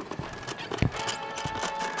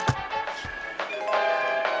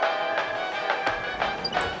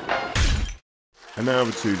 And now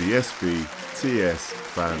over to the SBTS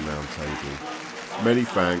Fan Roundtable. Many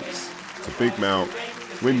thanks to Big Mount,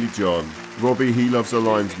 Windy John, Robbie He Loves a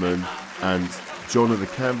Linesman, and John of the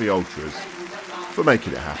Canvey Ultras for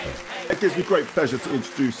making it happen. It gives me great pleasure to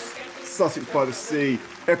introduce Sussex by the Sea,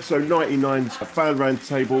 episode 99's Fan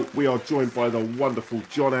Roundtable. We are joined by the wonderful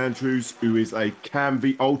John Andrews, who is a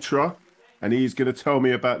Canvey Ultra, and he's going to tell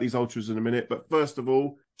me about these Ultras in a minute. But first of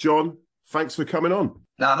all, John, thanks for coming on.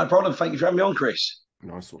 No problem. Thank you for having me on, Chris.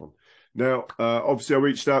 Nice one. Now, obviously, I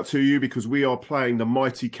reached out to you because we are playing the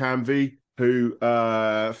mighty Canvey, who,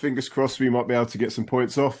 fingers crossed, we might be able to get some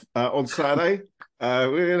points off on Saturday.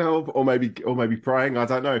 Or maybe praying. I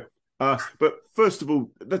don't know. But first of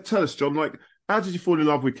all, tell us, John, how did you fall in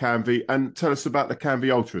love with Canvey, and tell us about the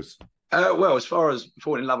Canvey Ultras? Well, as far as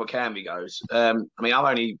falling in love with Canvey goes, I've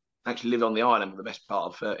only actually lived on the island for the best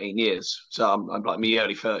part of 13 years. So I'm like my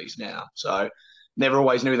early 30s now. So never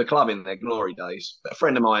always knew the club in their glory days. But a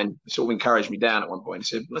friend of mine sort of encouraged me down at one point.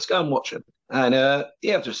 He said, let's go and watch it. And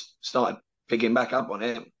I've just started picking back up on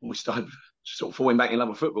it. We started sort of falling back in love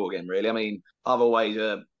with football again, really. I mean, I've always,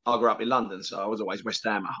 I grew up in London, so I was always West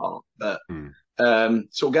Ham at heart. But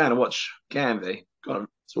sort of going to watch Canvey kind of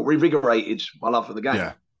sort of revigorated my love for the game.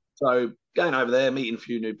 Yeah. So going over there, meeting a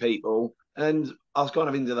few new people, and I was kind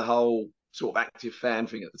of into the whole sort of active fan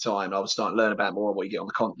thing at the time. I was starting to learn about more of what you get on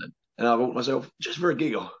the continent. And I thought to myself, just for a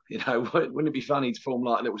giggle, wouldn't it be funny to form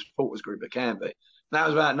like a little supporters group at Canvey? And that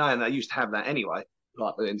was about knowing they used to have that anyway,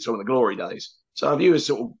 like in some of the glory days. So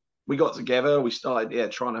we got together, we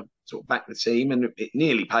started, trying to sort of back the team, and it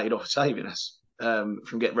nearly paid off saving us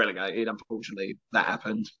from getting relegated. Unfortunately, that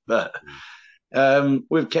happened. But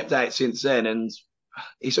we've kept at it since then, and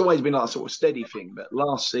it's always been like a sort of steady thing. But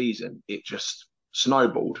last season, it just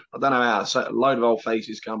snowballed. I don't know how. So a load of old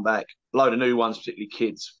faces come back, a load of new ones, particularly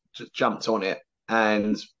kids, just jumped on it,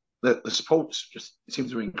 and the support's just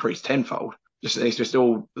seems to increase tenfold. It's just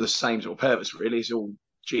all the same sort of purpose, really. It's all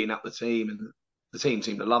cheating up the team, and the team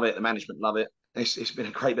seem to love it. The management love it. It's been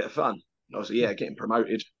a great bit of fun. And obviously, getting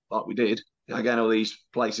promoted like we did, going all these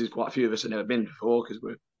places. Quite a few of us have never been before because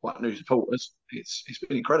we're quite new supporters. It's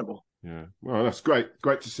been incredible. Yeah, well, that's great.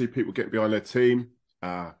 Great to see people getting behind their team.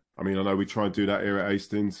 I mean, I know we try and do that here at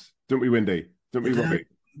Hastings, don't we, Windy? Don't we, Robbie?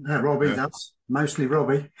 Yeah, Robbie does. Mostly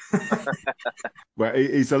Robbie. Well,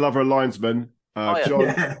 he's a lover of linesmen.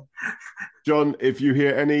 John, if you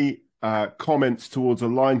hear any comments towards a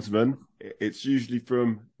linesman, it's usually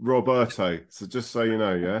from Roberto. So just so you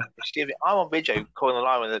know, yeah. I'm on video calling the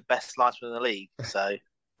lineman the best linesman in the league. So,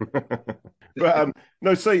 but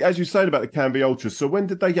no, see, as you said about the Canvey Ultras. So when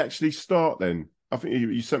did they actually start? Then I think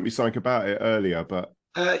you sent me something about it earlier, but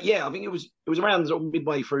I think it was around sort of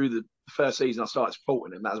midway through the first season I started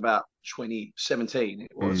supporting them. That was about 2017. It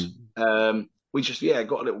was. We just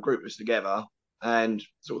got a little group of us together, and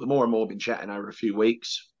sort of the more and more been chatting over a few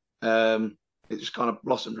weeks. It just kind of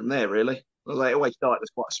blossomed from there, really. It always started as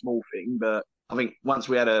quite a small thing, but I think once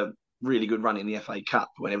we had a really good run in the FA Cup,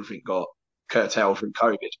 when everything got curtailed from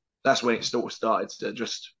COVID, that's when it sort of started to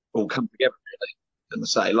just all come together, really. And I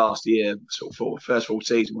say last year, sort of first full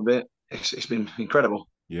season with it, it's been incredible.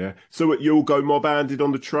 Yeah. So you all go mob-handed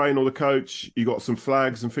on the train or the coach? You got some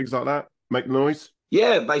flags and things like that? Make noise?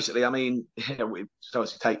 Yeah, basically. I mean, we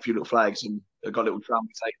obviously take a few little flags and got a little drum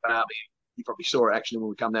we take about. You probably saw it actually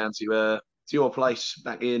when we come down to your place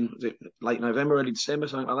back in, was it late November, early December,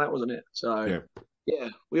 something like that, wasn't it? So, yeah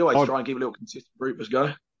we always try and keep a little consistent group as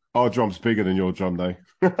go. Our drum's bigger than your drum, though.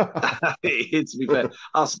 To be fair.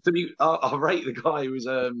 I rate the guy who was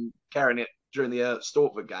carrying it during the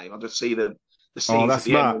Stortford game. I just see the scenes that's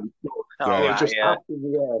Matt. Just up in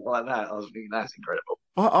the air like that. I was thinking, that's incredible.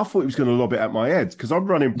 I thought he was going to lob it at my head because I'm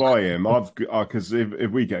running by him. Because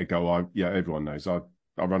if we get a goal, everyone knows I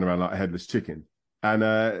run around like a headless chicken. And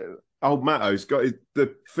old Matto's got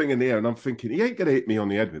the thing in the air, and I'm thinking he ain't going to hit me on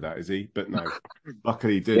the head with that, is he? But no,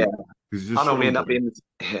 luckily he didn't. Yeah. I normally end up being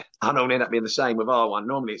the same with our one.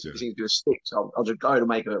 Normally it seems to be a stick, so I'll just go to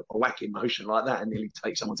make a whacking motion like that and nearly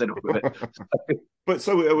take someone's head off with it. But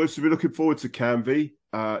so we're looking forward to Canvey.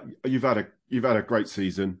 You've had a great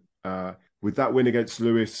season with that win against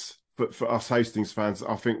Lewis. For us Hastings fans,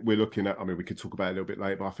 I think we're looking at. I mean, we could talk about it a little bit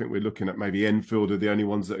later, but I think we're looking at maybe Enfield are the only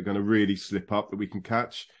ones that are going to really slip up that we can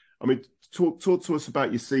catch. I mean, talk to us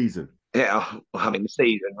about your season. Yeah, I mean, the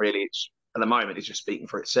season really, at the moment, it's just speaking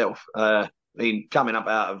for itself. I mean, coming up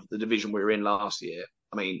out of the division we were in last year,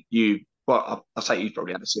 I mean, I'll say you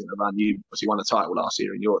probably had a similar run. You obviously won the title last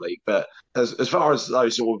year in your league, but as far as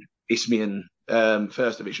those sort of Isthmian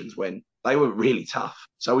first divisions went, they were really tough.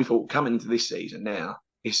 So we thought coming into this season now,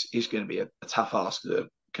 it's going to be a tough ask to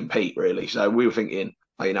compete, really. So we were thinking,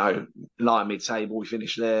 lying mid-table, we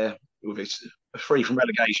finished there. It's free from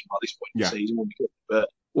relegation by this point in the season. We'll be good. But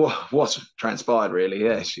what's transpired, really,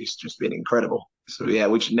 it's just been incredible. So,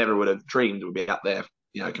 we just never would have dreamed we'd be up there,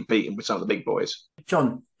 competing with some of the big boys.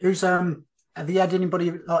 John, have you had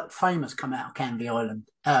anybody like famous come out of Canvey Island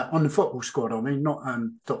on the football squad? I mean, not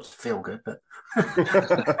Dr. Feelgood, but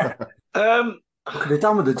I could have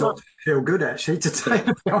done with the Dr. Feelgood actually,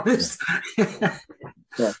 to be honest. Yeah.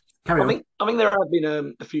 I think there have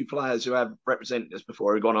been a few players who have represented us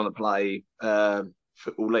before who've gone on to play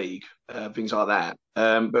football league, things like that.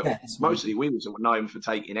 But mostly we were sort of known for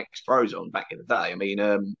taking ex-pros on back in the day. I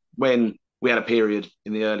mean, when we had a period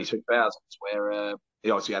in the early 2000s where he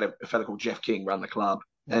obviously had a fellow called Jeff King run the club,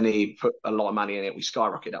 and he put a lot of money in it. We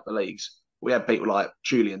skyrocketed up the leagues. We had people like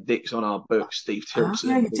Julian Dix on our books, Steve Tilson.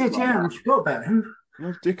 Yeah, you did, I forgot about him.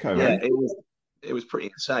 Dicko, yeah, it was. it was pretty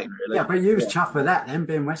insane, really. Yeah, but you was chuffed with that then,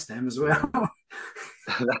 being West Ham as well.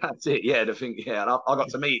 That's it. Yeah, the thing. Yeah, and I got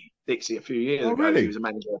to meet Dixie a few years ago. Really? He was a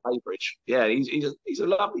manager at Haybridge. Yeah, he's a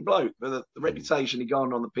lovely bloke. For the reputation he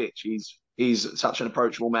got on the pitch, he's such an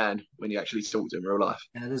approachable man when you actually talk to him in real life.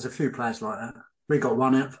 Yeah, there's a few players like that. We got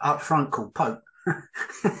one up front called Pope.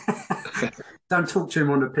 Don't talk to him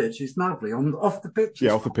on the pitch. He's lovely. Off the pitch.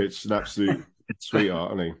 Yeah, off the pitch, an absolute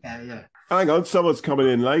sweetheart, isn't he? Yeah. Hang on, someone's coming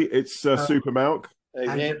in late. It's Super Malk.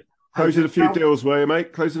 Evening. Closing a few deals, were you,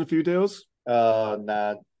 mate? Closing a few deals?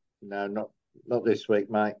 No, not this week,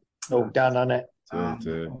 mate. All done on it.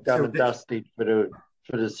 Done and dusted for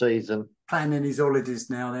the season. Planning his holidays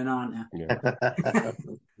now, then, aren't you? Yeah.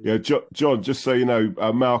 Yeah, John. Just so you know,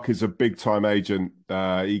 Malk is a big-time agent.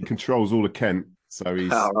 He controls all of Kent, so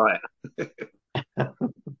he's. All right.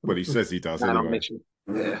 Well, he says he does anyway.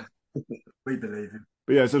 Yeah, we believe him.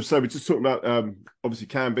 But yeah, so we're just talking about obviously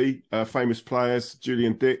Canby, famous players,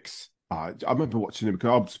 Julian Dix. I remember watching him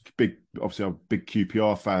because I was I'm a big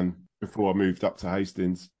QPR fan before I moved up to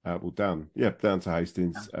Hastings. Down to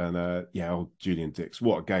Hastings, and old Julian Dix.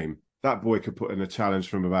 What a game! That boy could put in a challenge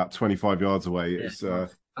from about 25 yards away. It's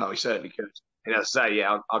he certainly could. And as I say,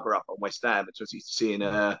 I grew up on West Ham, but just seeing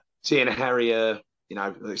Harry,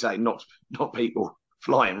 like I say, not people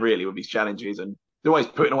flying really with his challenges, and always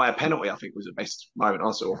putting away a penalty. I think was the best moment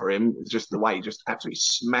I saw for him. It was just the way he just absolutely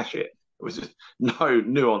smash it. It was just no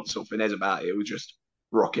nuance or finesse about it. It was just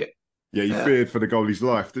rocket. Yeah, you feared for the goalie's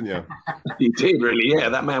life, didn't you? He did really. Yeah,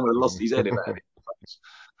 that man would have lost his head about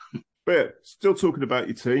it. But yeah, still talking about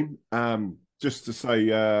your team. Just to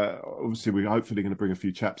say, obviously, we're hopefully going to bring a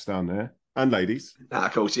few chaps down there and ladies.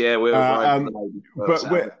 Of course, yeah. We're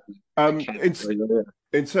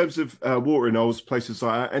in terms of watering holes, places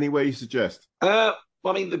like that, anywhere you suggest? Well,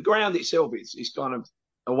 I mean, the ground itself is kind of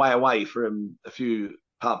a way away from a few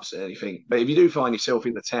pubs and anything. But if you do find yourself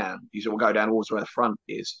in the town, you sort of go down towards where the front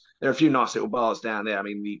is. There are a few nice little bars down there. I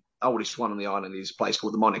mean, the oldest one on the island is a place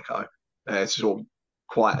called the Monaco. It's sort of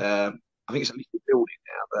quite, I think it's a little building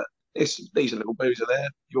now, but it's decent little boozer there.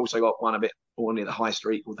 You've also got one a bit more near the high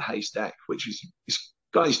street called the Haystack, which is it's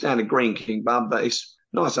got a standard Green King pub, but it's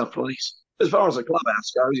a nice enough place. As far as the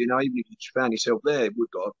clubhouse goes, even if you found yourself there,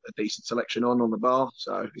 we've got a decent selection on the bar,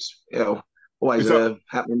 so it's always a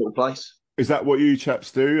happening little place. Is that what you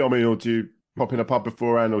chaps do? I mean, or do you pop in a pub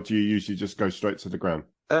beforehand, or do you usually just go straight to the ground?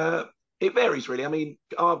 It varies really. I mean,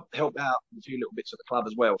 I've helped out a few little bits of the club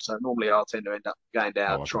as well, so normally I'll tend to end up going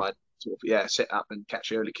down, try and sort of set up and catch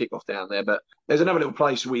the early kickoff down there. But there's another little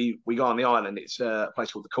place we go on the island. It's a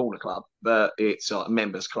place called the Corner Club, but it's a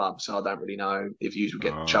members club, so I don't really know if you would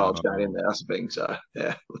get charged going in there. That's the thing. So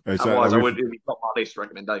yeah, otherwise I would be top my list of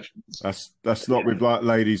recommendations. That's not with like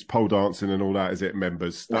ladies pole dancing and all that, is it?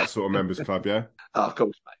 Members, that sort of members club, yeah. Of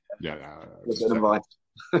course, mate.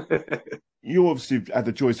 You obviously had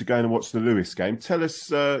the joy to go and watch the Lewis game. Tell us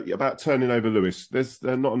about turning over Lewis. There's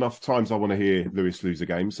not enough times I want to hear Lewis lose a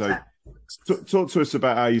game. So talk to us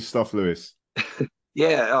about how you stuff Lewis.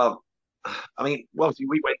 Yeah, I mean, obviously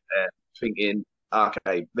we went there thinking,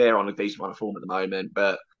 okay, they're on a decent run of form at the moment,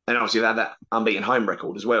 and obviously they had that unbeaten home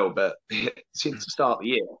record as well. But since the start of the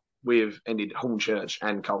year, we've ended Hornchurch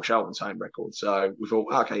and Cole Shelton's home record. So we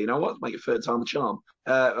thought, okay, you know what, make it third time the charm.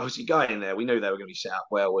 Obviously going in there, we knew they were going to be set up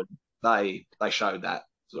well, and they showed that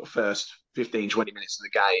sort of first 15, 20 minutes of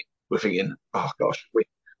the game. We're thinking, oh gosh,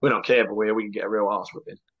 we're not careful here, we can get a real arse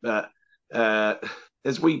whipping. But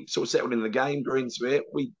as we sort of settled in the game, grew into it,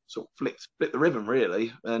 we sort of flipped the rhythm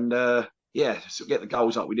really, and sort of get the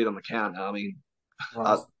goals like we did on the counter. I mean,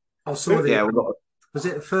 I saw was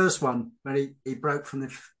it the first one when he broke from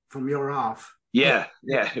your half? Yeah,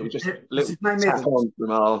 it was just a little tap on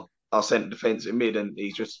from our centre defence in mid, and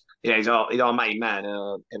he's just, he's our main man,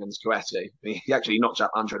 Evans Kouassi. He actually notched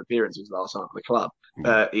up 100 appearances last night for the club.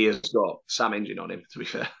 He has got some engine on him, to be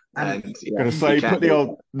fair. And going to say, he put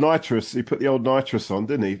the old nitrous on,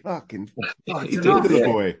 didn't he? Fucking, he did, the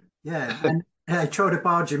boy. Yeah, and he tried to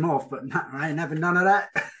barge him off, but I ain't having none of that.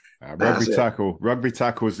 Rugby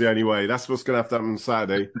tackle is the only way. That's what's going to have to happen on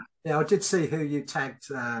Saturday. Yeah, I did see who you tagged,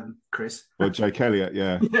 Chris. Well, Jake Elliott,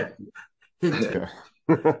 yeah.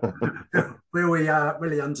 Will we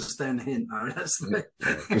really understand the hint, though? That's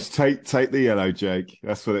Just take the yellow, Jake.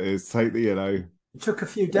 That's what it is. Take the yellow. You took a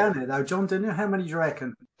few down there, though, John, didn't you? How many do you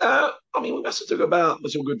reckon? I mean, we must have took about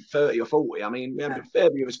a good 30 or 40. I mean, we had a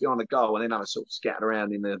fair few of us behind the goal, and then I was sort of scattered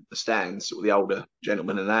around in the stands, sort of the older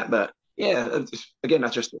gentlemen and that. But yeah, again,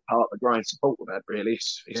 that's just part of the growing support we've had, really.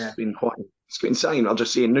 It's been quite insane. I'm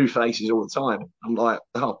just seeing new faces all the time. I'm like,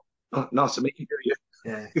 oh nice to meet you.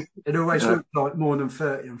 Yeah, it always looks like more than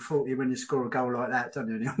 30 and 40 when you score a goal like that, don't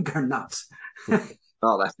you? And I'm going nuts.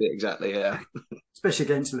 Oh, that's it, exactly, yeah. Especially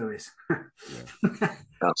against Lewis.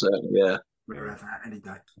 Absolutely, yeah. We'd have that any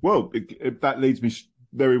day. Well, that leads me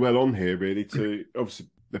very well on here, really, to obviously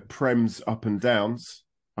the Prem's up and downs.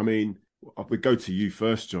 I mean, we go to you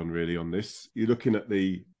first, John, really, on this. You're looking at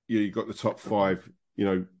you've got the top 5,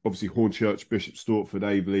 obviously Hornchurch, Bishop Stortford,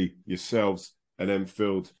 Aveley, yourselves, and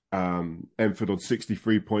Enfield. Enfield on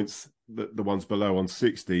 63 points, the ones below on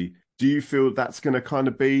 60. Do you feel that's going to kind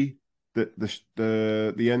of be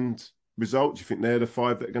the end result? Do you think they're the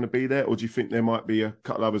 5 that are going to be there, or do you think there might be a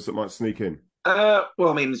couple others that might sneak in? Well,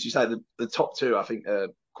 I mean, as you say, the top 2, I think, are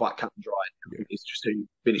quite cut and dry. I think it's just who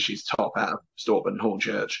finishes top out of Stortford and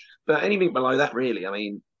Hornchurch. But anything below that, really, I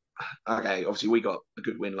mean, okay, obviously we got a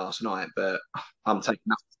good win last night, but I'm taking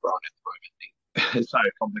nothing for granted at the moment. It's so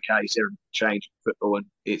complicated, everything changed in football, and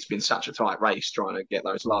it's been such a tight race trying to get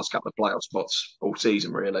those last couple of playoff spots all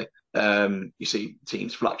season, really. You see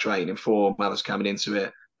teams fluctuating in form, others coming into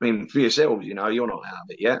it. I mean, for yourselves, you're not out of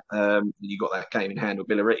it yet. You got that game in hand with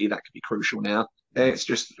Billericay, that could be crucial now. It's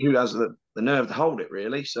just who has the nerve to hold it,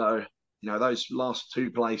 really. So, those last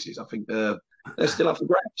 2 places, I think they're still up for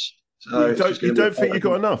grabs. So you don't think you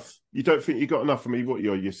got enough? You don't think you got enough? I mean, what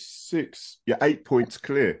you're 8 points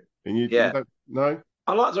clear, and you don't, no?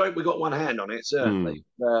 I like to hope we got one hand on it, certainly.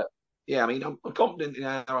 But yeah, I mean, I'm confident in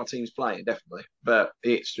how our team's playing, definitely. But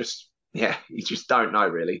it's just, you just don't know,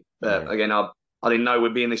 really. But again, I didn't know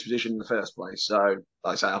we'd be in this position in the first place. So,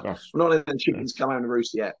 like I say, we're not letting the chickens come home to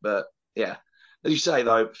roost yet. But yeah, as you say,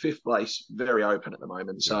 though, 5th place, very open at the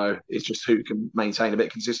moment. So it's just who can maintain a bit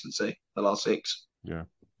of consistency the last 6. Yeah.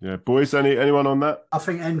 Yeah, boys, anyone on that? I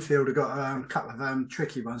think Enfield have got a couple of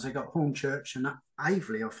tricky ones. They've got Hornchurch and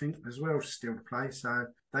Aveley, I think, as well, still to play. So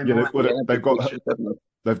they've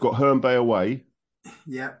got Herne Bay away.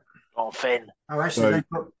 Yeah. Oh, Finn. Oh, actually, they've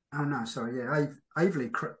got. Oh no, sorry. Yeah, Aveley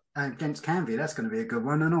against Canvey. That's going to be a good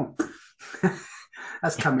one, and all.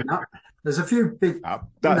 That's coming up. There's a few big.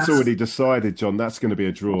 That's already decided, John. That's going to be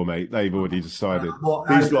a draw, mate. They've already decided.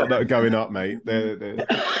 These lot that are going up, mate. They're...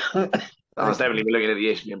 I was definitely looking at the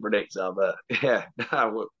Isthmian predictor, but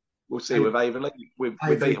we'll see with Aveley. We've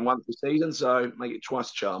beaten once this season, so make it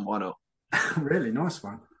twice a charm. Why not? Really nice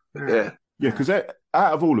one. Yeah. Yeah, because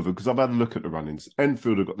out of all of them, because I've had a look at the run-ins,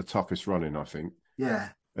 Enfield have got the toughest run-in, I think. Yeah.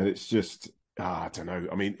 And it's just, I don't know.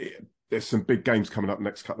 I mean, there's some big games coming up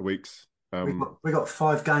next couple of weeks. We got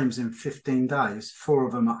 5 games in 15 days, 4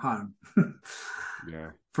 of them at home.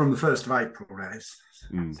 Yeah. From the 1st of April, that is.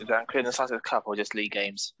 Is that including the Sussex Cup or just league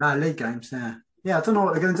games? No, league games, yeah. Yeah, I don't know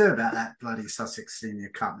what they're going to do about that bloody Sussex Senior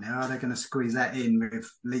Cup now. Are they going to squeeze that in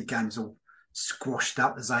with league games all squashed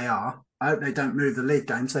up as they are? I hope they don't move the league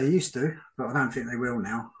games they used to, but I don't think they will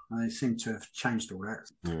now. They seem to have changed all that.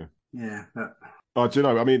 Yeah. Yeah, but... do you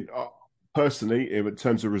know, I mean, personally, in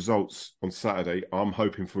terms of results on Saturday, I'm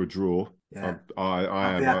hoping for a draw. Yeah.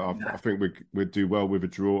 I am. I think we'd do well with a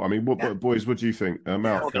draw. I mean, boys, what do you think? We're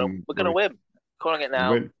going to win. Calling it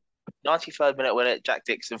now. 93rd minute win it. Jack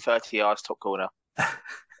Dixon, 30 yards, top corner.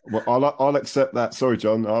 Well, I'll accept that. Sorry,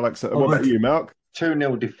 John. I'll accept. What about you, Mark?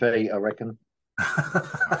 2-0 defeat, I reckon.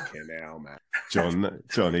 Fucking hell, man.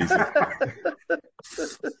 John, easy. I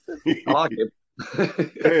like him.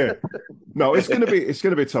 Yeah. No, it's gonna be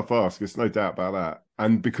a tough ask. There's no doubt about that.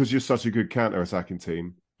 And because you're such a good counter-attacking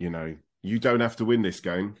team, you don't have to win this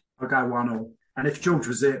game. I'll go 1-1. And if George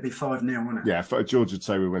was there, it'd be 5-0, wouldn't it? Yeah, George would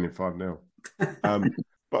say we're winning 5-0.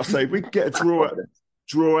 But I say we can get a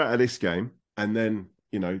draw out of this game, and then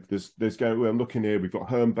there's going. I'm looking here. We've got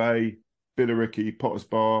Herne Bay, Billericay, Potters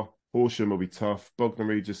Bar, Horsham will be tough. Bognor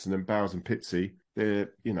Regis, and then Bowes and Pitsea. They're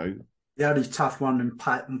the only tough one in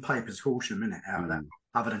paper's Horsham, isn't it? Out of that,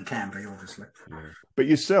 other than Canvey, obviously. Yeah. But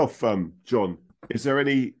yourself, John, is there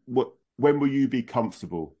any when will you be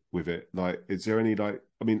comfortable with it? Like, is there any I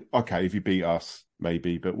mean, okay, if you beat us,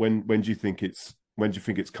 maybe, but when do you think it's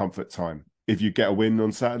comfort time? If you get a win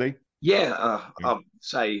on Saturday? Yeah, I'd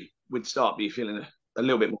say we'd start be feeling a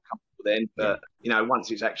little bit more comfortable then. But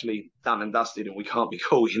once it's actually done and dusted and we can't be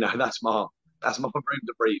cool, that's my room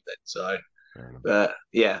to breathe then. So, but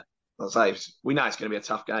yeah, I'd say we know it's going to be a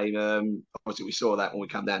tough game. Obviously, we saw that when we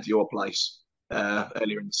come down to your place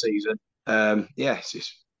earlier in the season. It's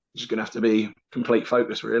just going to have to be complete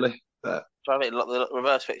focus, really. But I think the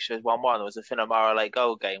reverse fixture is 1-1. It was a Finamara late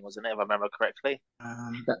goal game, wasn't it? If I remember correctly.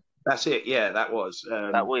 That's it. Yeah, that was. We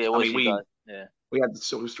had the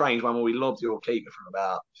sort of strange one where we lobbed your keeper from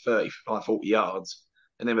about 35, 40 yards,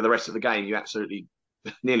 and then with the rest of the game, you absolutely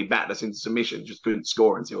nearly battered us into submission. Just couldn't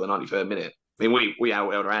score until the 93rd minute. I mean, we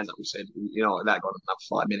held our hands up. We said, you know, that got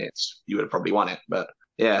another 5 minutes, you would have probably won it. But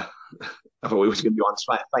yeah, I thought we was going to be on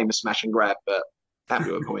famous smash and grab, but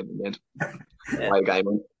happy with a point in the end. Way the game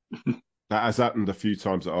on. That has happened a few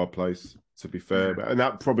times at our place, to be fair. And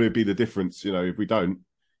that probably be the difference, you know, if we don't,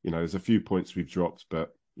 you know, there's a few points we've dropped,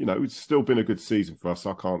 but, you know, it's still been a good season for us.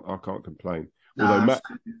 I can't complain.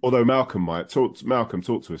 Although Malcolm might. Talk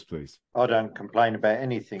to us, please. I don't complain about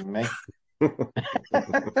anything, mate.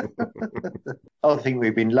 I think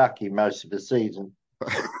we've been lucky most of the season.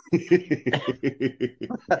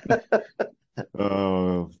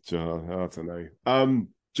 Oh, John, I don't know.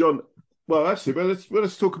 John, well, actually,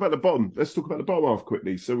 let's talk about the bottom. Let's talk about the bottom half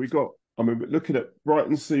quickly. So we've got, I mean, looking at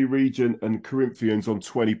Brighton Sea Region and Corinthians on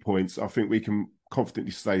 20 points. I think we can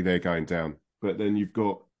confidently stay there going down. But then you've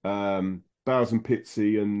got Bowes and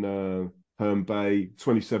Pitsea and Herne Bay,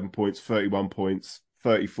 27 points, 31 points,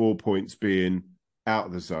 34 points being out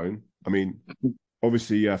of the zone. I mean,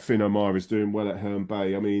 obviously, Finn O'Meara is doing well at Herne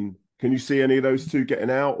Bay. I mean, can you see any of those two getting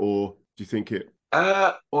out, or do you think it?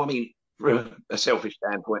 Well, I mean, from a selfish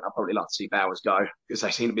standpoint, I'd probably like to see Bowers go because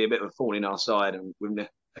they seem to be a bit of a thorn in our side. And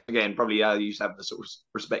again, probably used to have the sort of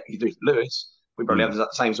respect you do to Lewis. We probably have the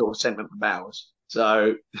same sort of sentiment for Bowers.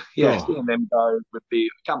 So, yeah, seeing them go would be a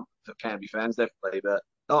comfort for Canby fans, definitely. But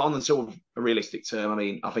on the sort of a realistic term, I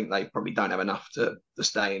mean, I think they probably don't have enough to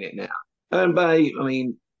stay in it now. Herne Bay, I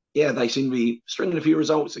mean, yeah, they seem to be stringing a few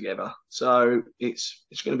results together. So it's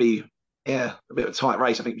going to be, a bit of a tight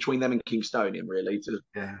race, I think, between them and Kingstonian, really, to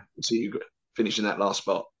see who finishing that last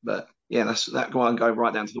spot. But, yeah, that one go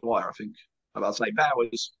right down to the wire, I think. I'd say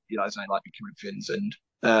Bowers, you know, say like the Corinthians and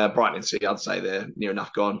Brighton and Sea, I'd say they're near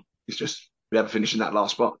enough gone. It's just we have to finish in that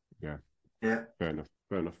last spot. Yeah. Fair enough.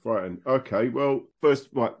 Right. Okay. Well, first,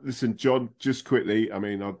 right. Listen, John. Just quickly. I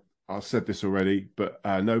mean, I said this already, but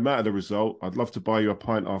no matter the result, I'd love to buy you a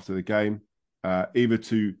pint after the game, either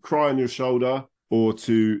to cry on your shoulder or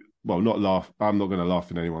to, well, not laugh. I'm not going to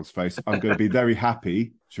laugh in anyone's face. I'm going to be very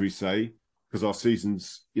happy, shall we say, because our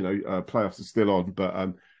season's, you know, playoffs are still on.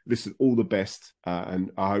 But listen, all the best,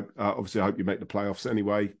 and I hope, obviously, I hope you make the playoffs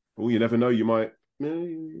anyway. Well, you never know. You might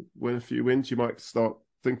win a few wins. You might start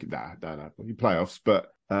thinking, no, you playoffs,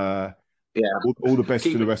 but all the best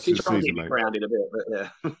for the rest of the season, mate. Grounded a bit, but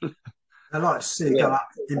yeah. I like to see it go up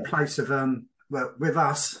in place of well, with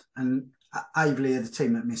us and Aveley are the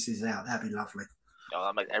team that misses out. That'd be lovely. Oh,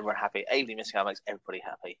 that makes everyone happy. Aveley missing out makes everybody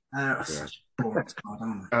happy. Such boring side,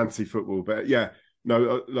 aren't they? Anti-football, but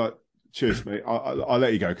cheers, mate. I'll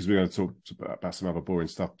let you go because we're going to talk about some other boring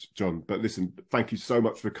stuff, John. But listen, thank you so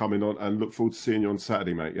much for coming on, and look forward to seeing you on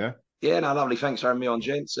Saturday, mate. Yeah. Yeah, no, lovely. Thanks for having me on,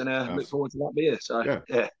 gents, and look forward to that beer. So,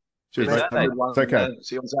 yeah. Cheers, mate. Take care.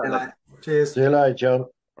 See you on Saturday. Cheers. See you later, John.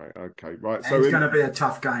 Right, okay, right. So it's going to be a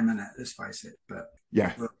tough game, isn't it? Let's face it. But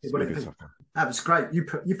yeah, that was great. You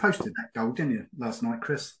posted that goal, didn't you, last night,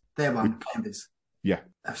 Chris? Their one, Canby's. Yeah.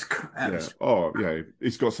 That was Oh, yeah.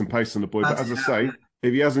 He's got some pace on the boy, but as I say,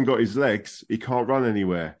 if he hasn't got his legs, he can't run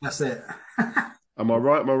anywhere. That's it. Am I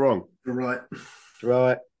right? Am I wrong? You're right.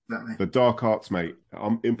 Right. Exactly. The dark arts, mate.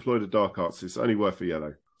 I'm employed at dark arts. It's only worth a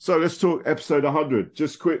yellow. So let's talk episode 100.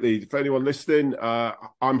 Just quickly, for anyone listening,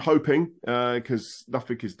 I'm hoping, because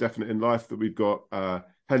nothing is definite in life, that we've got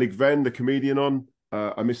Hennig Venn, the comedian, on.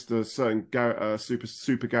 I missed a certain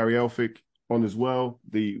Super Gary Elphick on as well,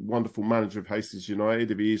 the wonderful manager of Hastings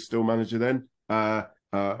United, if he is still manager then.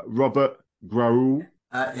 Robert Graul.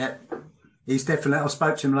 Yeah, he's definitely. I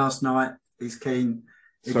spoke to him last night. He's keen.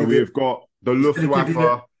 So we've got the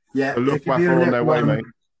Luftwaffe. The Luftwaffe are on their way, mate.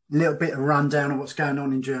 Little bit of rundown of what's going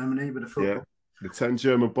on in Germany with the football. Yeah, the 10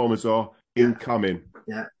 German bombers are incoming.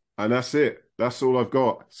 Yeah, and that's it. That's all I've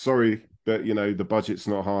got. Sorry that the budget's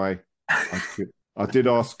not high. I did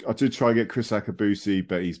try and get Chris Akabusi,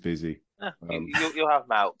 but he's busy. You'll have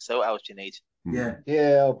Mal. So what else do you need?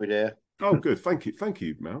 Yeah, I'll be there. Oh, good. Thank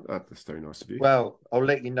you, Mal. That's very nice of you. Well, I'll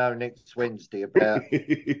let you know next Wednesday about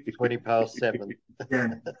 7:20.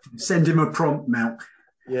 Yeah, send him a prompt, Mal.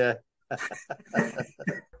 Yeah.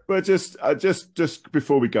 But just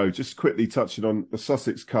before we go, just quickly touching on the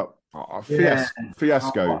Sussex Cup fiasco.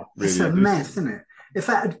 Really, it's a mess, isn't it? If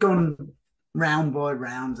that had gone round by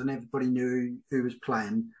round and everybody knew who was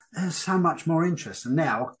playing, there's so much more interest. And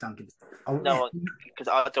now I don't give. No, because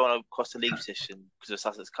I don't want to cost the league position because of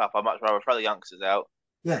Sussex Cup. I'd much rather throw the youngsters out.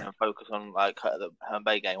 Yeah. And focus on the Herne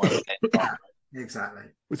Bay game. Exactly.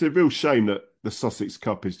 It's a real shame that the Sussex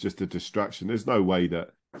Cup is just a distraction. There's no way that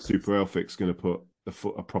Super Elphic's going to put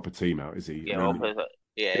a proper team out, is he? Yeah,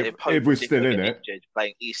 if we're still in it,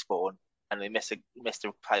 playing Eastbourne and they miss the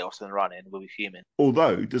playoffs and run in, we'll be fuming.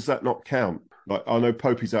 Although, does that not count? Like, I know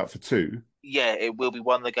Popey's out for 2, Yeah, it will be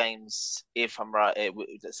one of the games, if I'm right,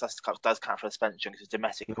 the Sussex Cup does count for suspension because it's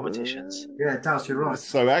domestic competitions. Yeah, it does, you're right.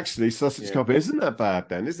 So actually, Sussex Cup isn't that bad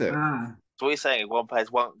then, is it? So what you're saying, one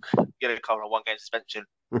player's one yellow card and 1 game suspension.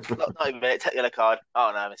 not even a minute, take yellow card.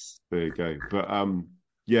 Oh, no, miss. There you go. But,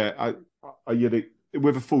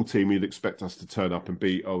 with a full team, you'd expect us to turn up and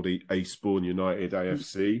beat oldie Ace-Bourne United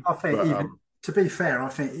AFC. I think, to be fair, I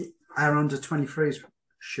think our under-23s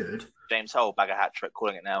should. James Hull, bag a hat-trick,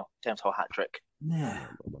 calling it now. James Hull hat-trick. Yeah.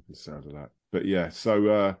 I'm not the sound of that. But yeah,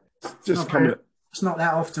 so just coming... It's not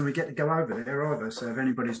that often we get to go over there either. So if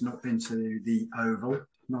anybody's not been to the Oval,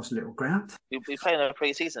 nice little ground. We played in a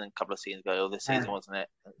pre-season a couple of seasons ago, or this season, wasn't it?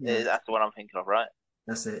 Yeah. That's the one I'm thinking of, right?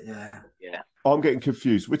 That's it, yeah. Yeah. I'm getting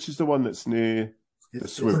confused. Which is the one that's near the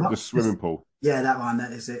swimming pool? Yeah, that one,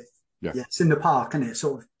 that is it. Yeah. It's in the park, isn't it?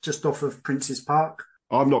 Sort of just off of Prince's Park.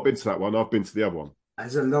 I've not been to that one. I've been to the other one.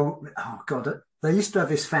 There's a long... Oh, God. They used to have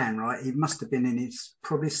this fan, right? He must have been in his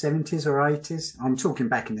probably 70s or 80s. I'm talking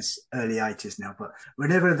back in the early 80s now, but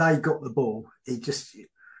whenever they got the ball, he just...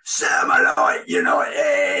 Sermonite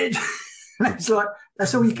United! It's like,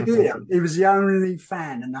 that's all you could hear. He was the only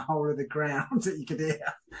fan in the whole of the ground that you could hear.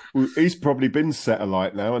 Well, he's probably been set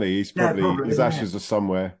alight now, hasn't he? He's probably his ashes are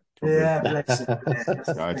somewhere. Probably. Yeah, bless him. Yeah,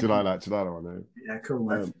 do you like that? Do you like that one? Yeah, cool,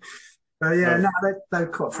 man. But yeah, they're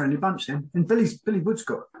quite a friendly bunch then. And Billy Wood's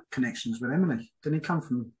got connections with him, hasn't he? Didn't he come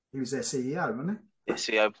from? He was their CEO, wasn't he? Yeah,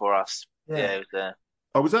 CEO for us. Yeah, he was there.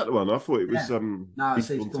 Oh, was that the one? I thought it was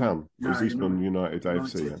Eastbourne Town. It was Eastbourne United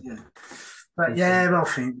AFC. Yeah. But yeah, I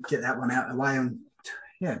think get that one out of the way, and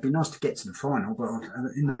it'd be nice to get to the final. But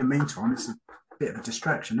in the meantime, it's a bit of a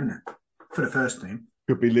distraction, isn't it, for the first team?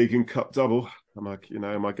 Could be League and Cup double. Am I getting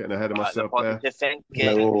ahead of myself there?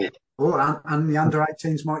 And the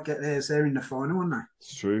under-18s might get theirs. They're in the final, aren't they?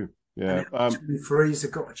 It's true. Yeah. 23s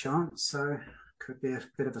have got a chance, so could be a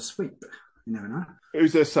bit of a sweep. You never know.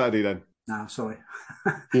 Who's there Saturday then? No, sorry.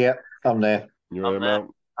 Yeah, I'm there. You're there. I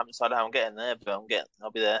haven't decided how I'm getting there, but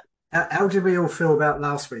I'll be there. How did we all feel about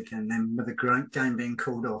last weekend then, with the great game being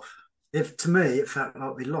called off? To me, it felt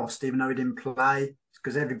like we lost, even though we didn't play,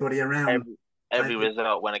 because everybody around. Every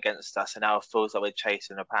result went against us, and now it feels like we're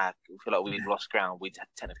chasing a pack. We feel like we've lost ground. We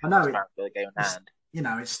technically lost ground for the game in hand.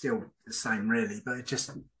 It's still the same, really, but it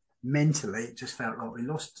just mentally, it just felt like we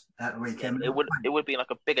lost that weekend. Yeah, it would be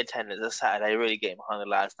like a big attendance a Saturday, really getting behind the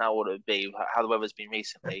lads. Now what it would be, how the weather's been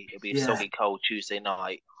recently, it'd be a soggy cold Tuesday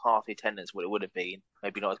night, half the attendance what it would have been.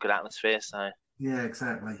 Maybe not as good atmosphere. So yeah,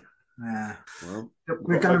 exactly. Yeah, well,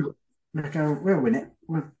 we'll win it.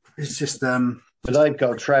 It's just But they've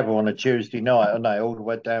got to travel on a Tuesday night, haven't they? All the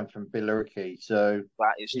way down from Billericay. So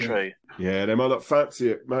that is true. Yeah, they might not fancy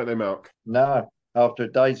it, might they, Mark? No. After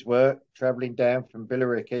a day's work, travelling down from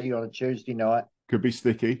Billericay on a Tuesday night. Could be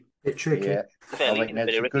sticky. Bit tricky. Yeah. I think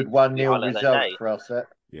that's a good 1-0 result for us.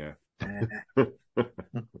 Yeah.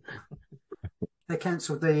 They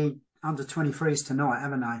cancelled the under-23s tonight,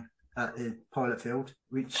 haven't they? At the Pilot Field,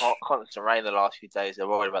 which constant rain the last few days. They're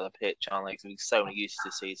worried about the pitch, aren't they? Because we've so many used to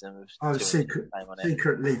the season. I was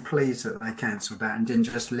secretly pleased that they cancelled that and didn't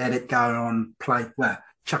just let it go on play. Well,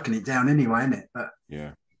 chucking it down anyway, isn't it? But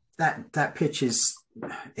yeah, that pitch is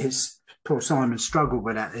Paul Simon struggled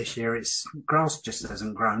with that this year. It's grass just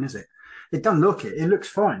hasn't grown, is it? It doesn't look it. It looks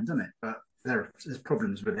fine, doesn't it? But there's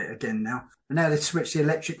problems with it again now. And now they switched the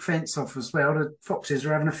electric fence off as well. The Foxes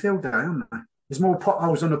are having a field day, aren't they? There's more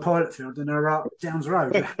potholes on the Pilot Field than there are up Downs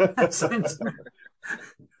Road. Get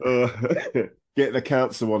the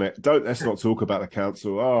council on it. Let's not talk about the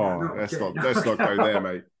council. Let's not go there,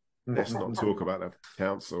 mate. Let's not talk about the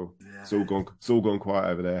council. Yeah. It's all gone quiet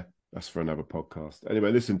over there. That's for another podcast.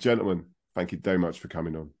 Anyway, listen, gentlemen, thank you very much for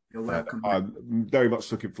coming on. You're welcome. I'm very much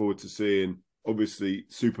looking forward to seeing, obviously,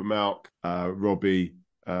 Super Malk, Robbie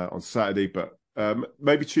on Saturday, but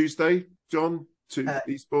maybe Tuesday, John, to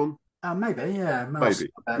Eastbourne. Maybe, yeah.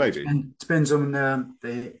 Maybe. Depends on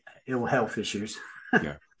the ill health issues.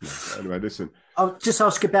 Yeah. Anyway, listen. I'll just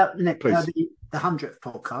ask about the 100th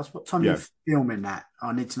podcast. What time are you filming that?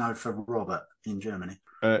 I need to know for Robert in Germany.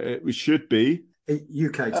 It should be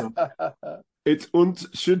UK time. It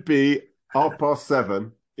should be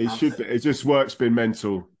 7:30. It should be. It just work's been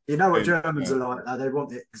mental. You know what Germans are like, though. They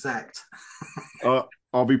want it exact.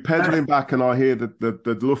 I'll be pedaling back, and I hear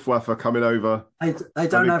the Luftwaffe coming over. They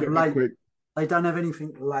don't have late. They don't have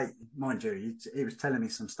anything late, mind you. He was telling me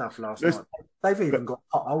some stuff last night. They've even got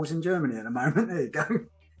potholes in Germany at the moment. There you go.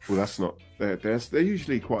 Well, that's not. They're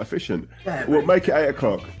usually quite efficient. Yeah, well, make it 8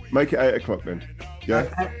 o'clock. Make it 8 o'clock then. Yeah,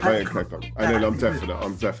 8 o'clock. And then I'm definite.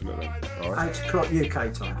 All right. 8 o'clock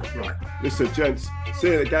UK time. Right. Listen, gents. See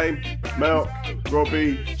you at the game. Mel,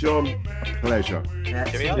 Robbie, John. Pleasure. Yeah.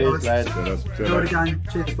 Cheers, lads. Enjoy the game.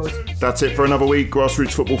 Cheers, boys. That's it for another week,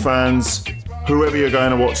 grassroots football fans. Whoever you're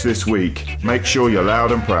going to watch this week, make sure you're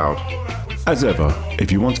loud and proud. As ever,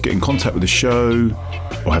 if you want to get in contact with the show,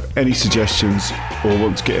 or have any suggestions, or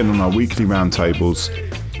want to get in on our weekly roundtables,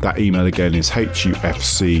 that email again is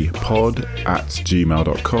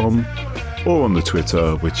hufcpod@gmail.com, or on the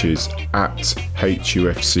Twitter, which is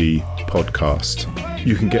 @HUFCpodcast.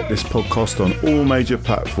 You can get this podcast on all major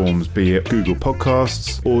platforms, be it Google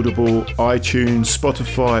Podcasts, Audible, iTunes,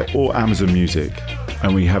 Spotify, or Amazon Music.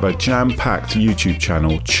 And we have a jam-packed YouTube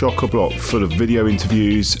channel, chock-a-block, full of video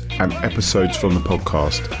interviews and episodes from the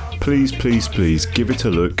podcast. Please, please, please give it a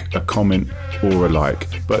look, a comment, or a like,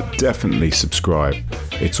 but definitely subscribe.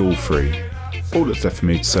 It's all free. All that's left for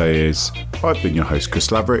me to say is, I've been your host, Chris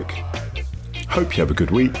Laverick. Hope you have a good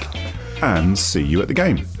week, and see you at the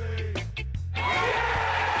game.